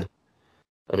 And Yeah.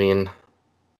 I mean,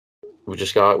 we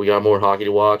got more hockey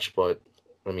to watch, but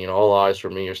I mean, all eyes for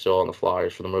me are still on the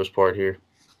Flyers for the most part here.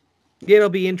 Yeah, it'll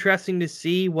be interesting to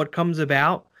see what comes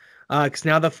about. Because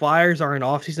now the Flyers are in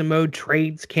off-season mode.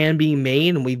 Trades can be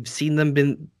made, and we have seen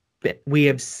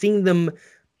them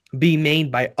be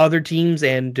made by other teams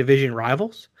and division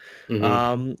rivals.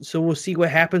 So we'll see what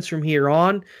happens from here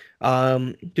on.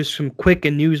 Just some quick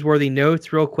and newsworthy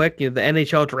notes, real quick. The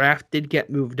NHL draft did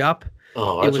get moved up.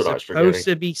 Oh, It that's was what I was supposed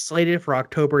forgetting. to be slated for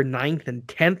October 9th and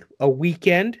 10th, a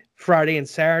weekend, Friday and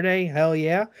Saturday. Hell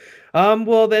yeah.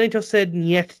 Well, the NHL said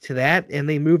niet to that, and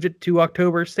they moved it to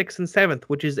October 6th and 7th,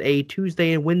 which is a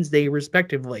Tuesday and Wednesday,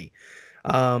 respectively.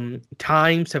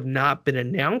 Times have not been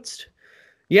announced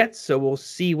yet, so we'll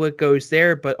see what goes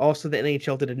there. But also, the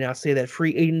NHL did announce say that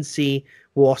free agency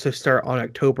will also start on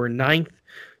October 9th.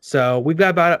 So we've got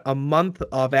about a month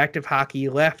of active hockey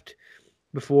left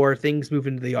before things move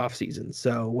into the offseason.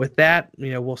 So with that,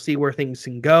 we'll see where things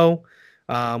can go.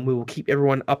 We will keep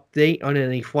everyone update on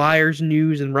any Flyers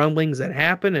news and rumblings that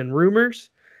happen and rumors.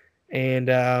 And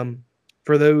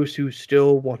for those who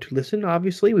still want to listen,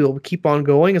 obviously, we will keep on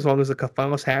going as long as the cup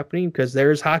final is happening, because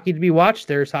there's hockey to be watched.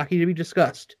 There's hockey to be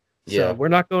discussed. So Yeah. we're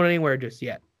not going anywhere just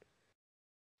yet.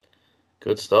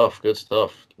 Good stuff. Good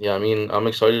stuff. Yeah, I mean, I'm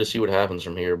excited to see what happens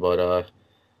from here, but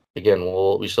again,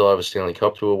 we still have a Stanley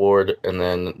Cup to award, and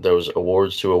then those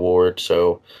awards to award.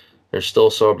 So there's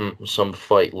still some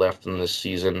fight left in this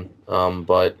season.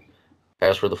 But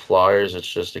as for the Flyers,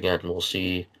 it's just, again, we'll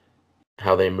see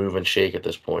how they move and shake at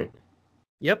this point.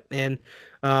 Yep. And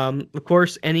of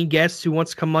course, any guests who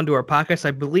wants to come onto our podcast,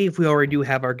 I believe we already do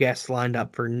have our guests lined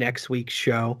up for next week's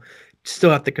show.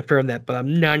 Still have to confirm that, but I'm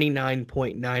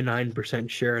 99.99%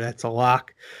 sure that's a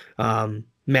lock.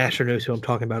 Master knows who I'm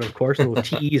talking about, of course. A little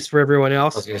tease for everyone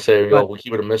else. I was gonna say we'll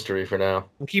keep it a mystery for now.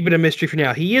 We'll keep it a mystery for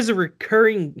now. He is a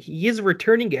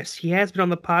returning guest. He has been on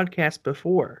the podcast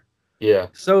before. Yeah.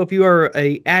 So if you are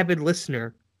a avid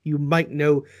listener, you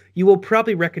will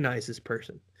probably recognize this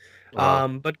person.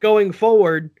 But going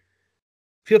forward,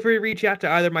 feel free to reach out to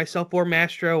either myself or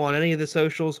Mastro on any of the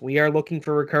socials. We are looking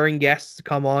for recurring guests to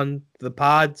come on the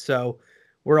pod, so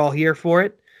we're all here for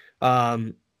it.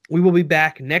 We will be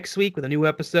back next week with a new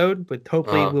episode, but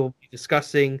hopefully we'll be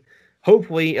discussing,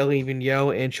 Elie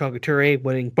Vigneault and Sean Couturier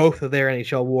winning both of their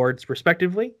NHL awards,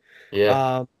 respectively.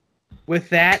 Yeah. With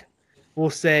that, we'll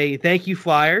say thank you,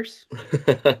 Flyers,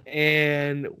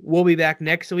 and we'll be back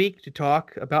next week to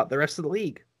talk about the rest of the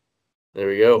league. There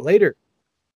we go. Later.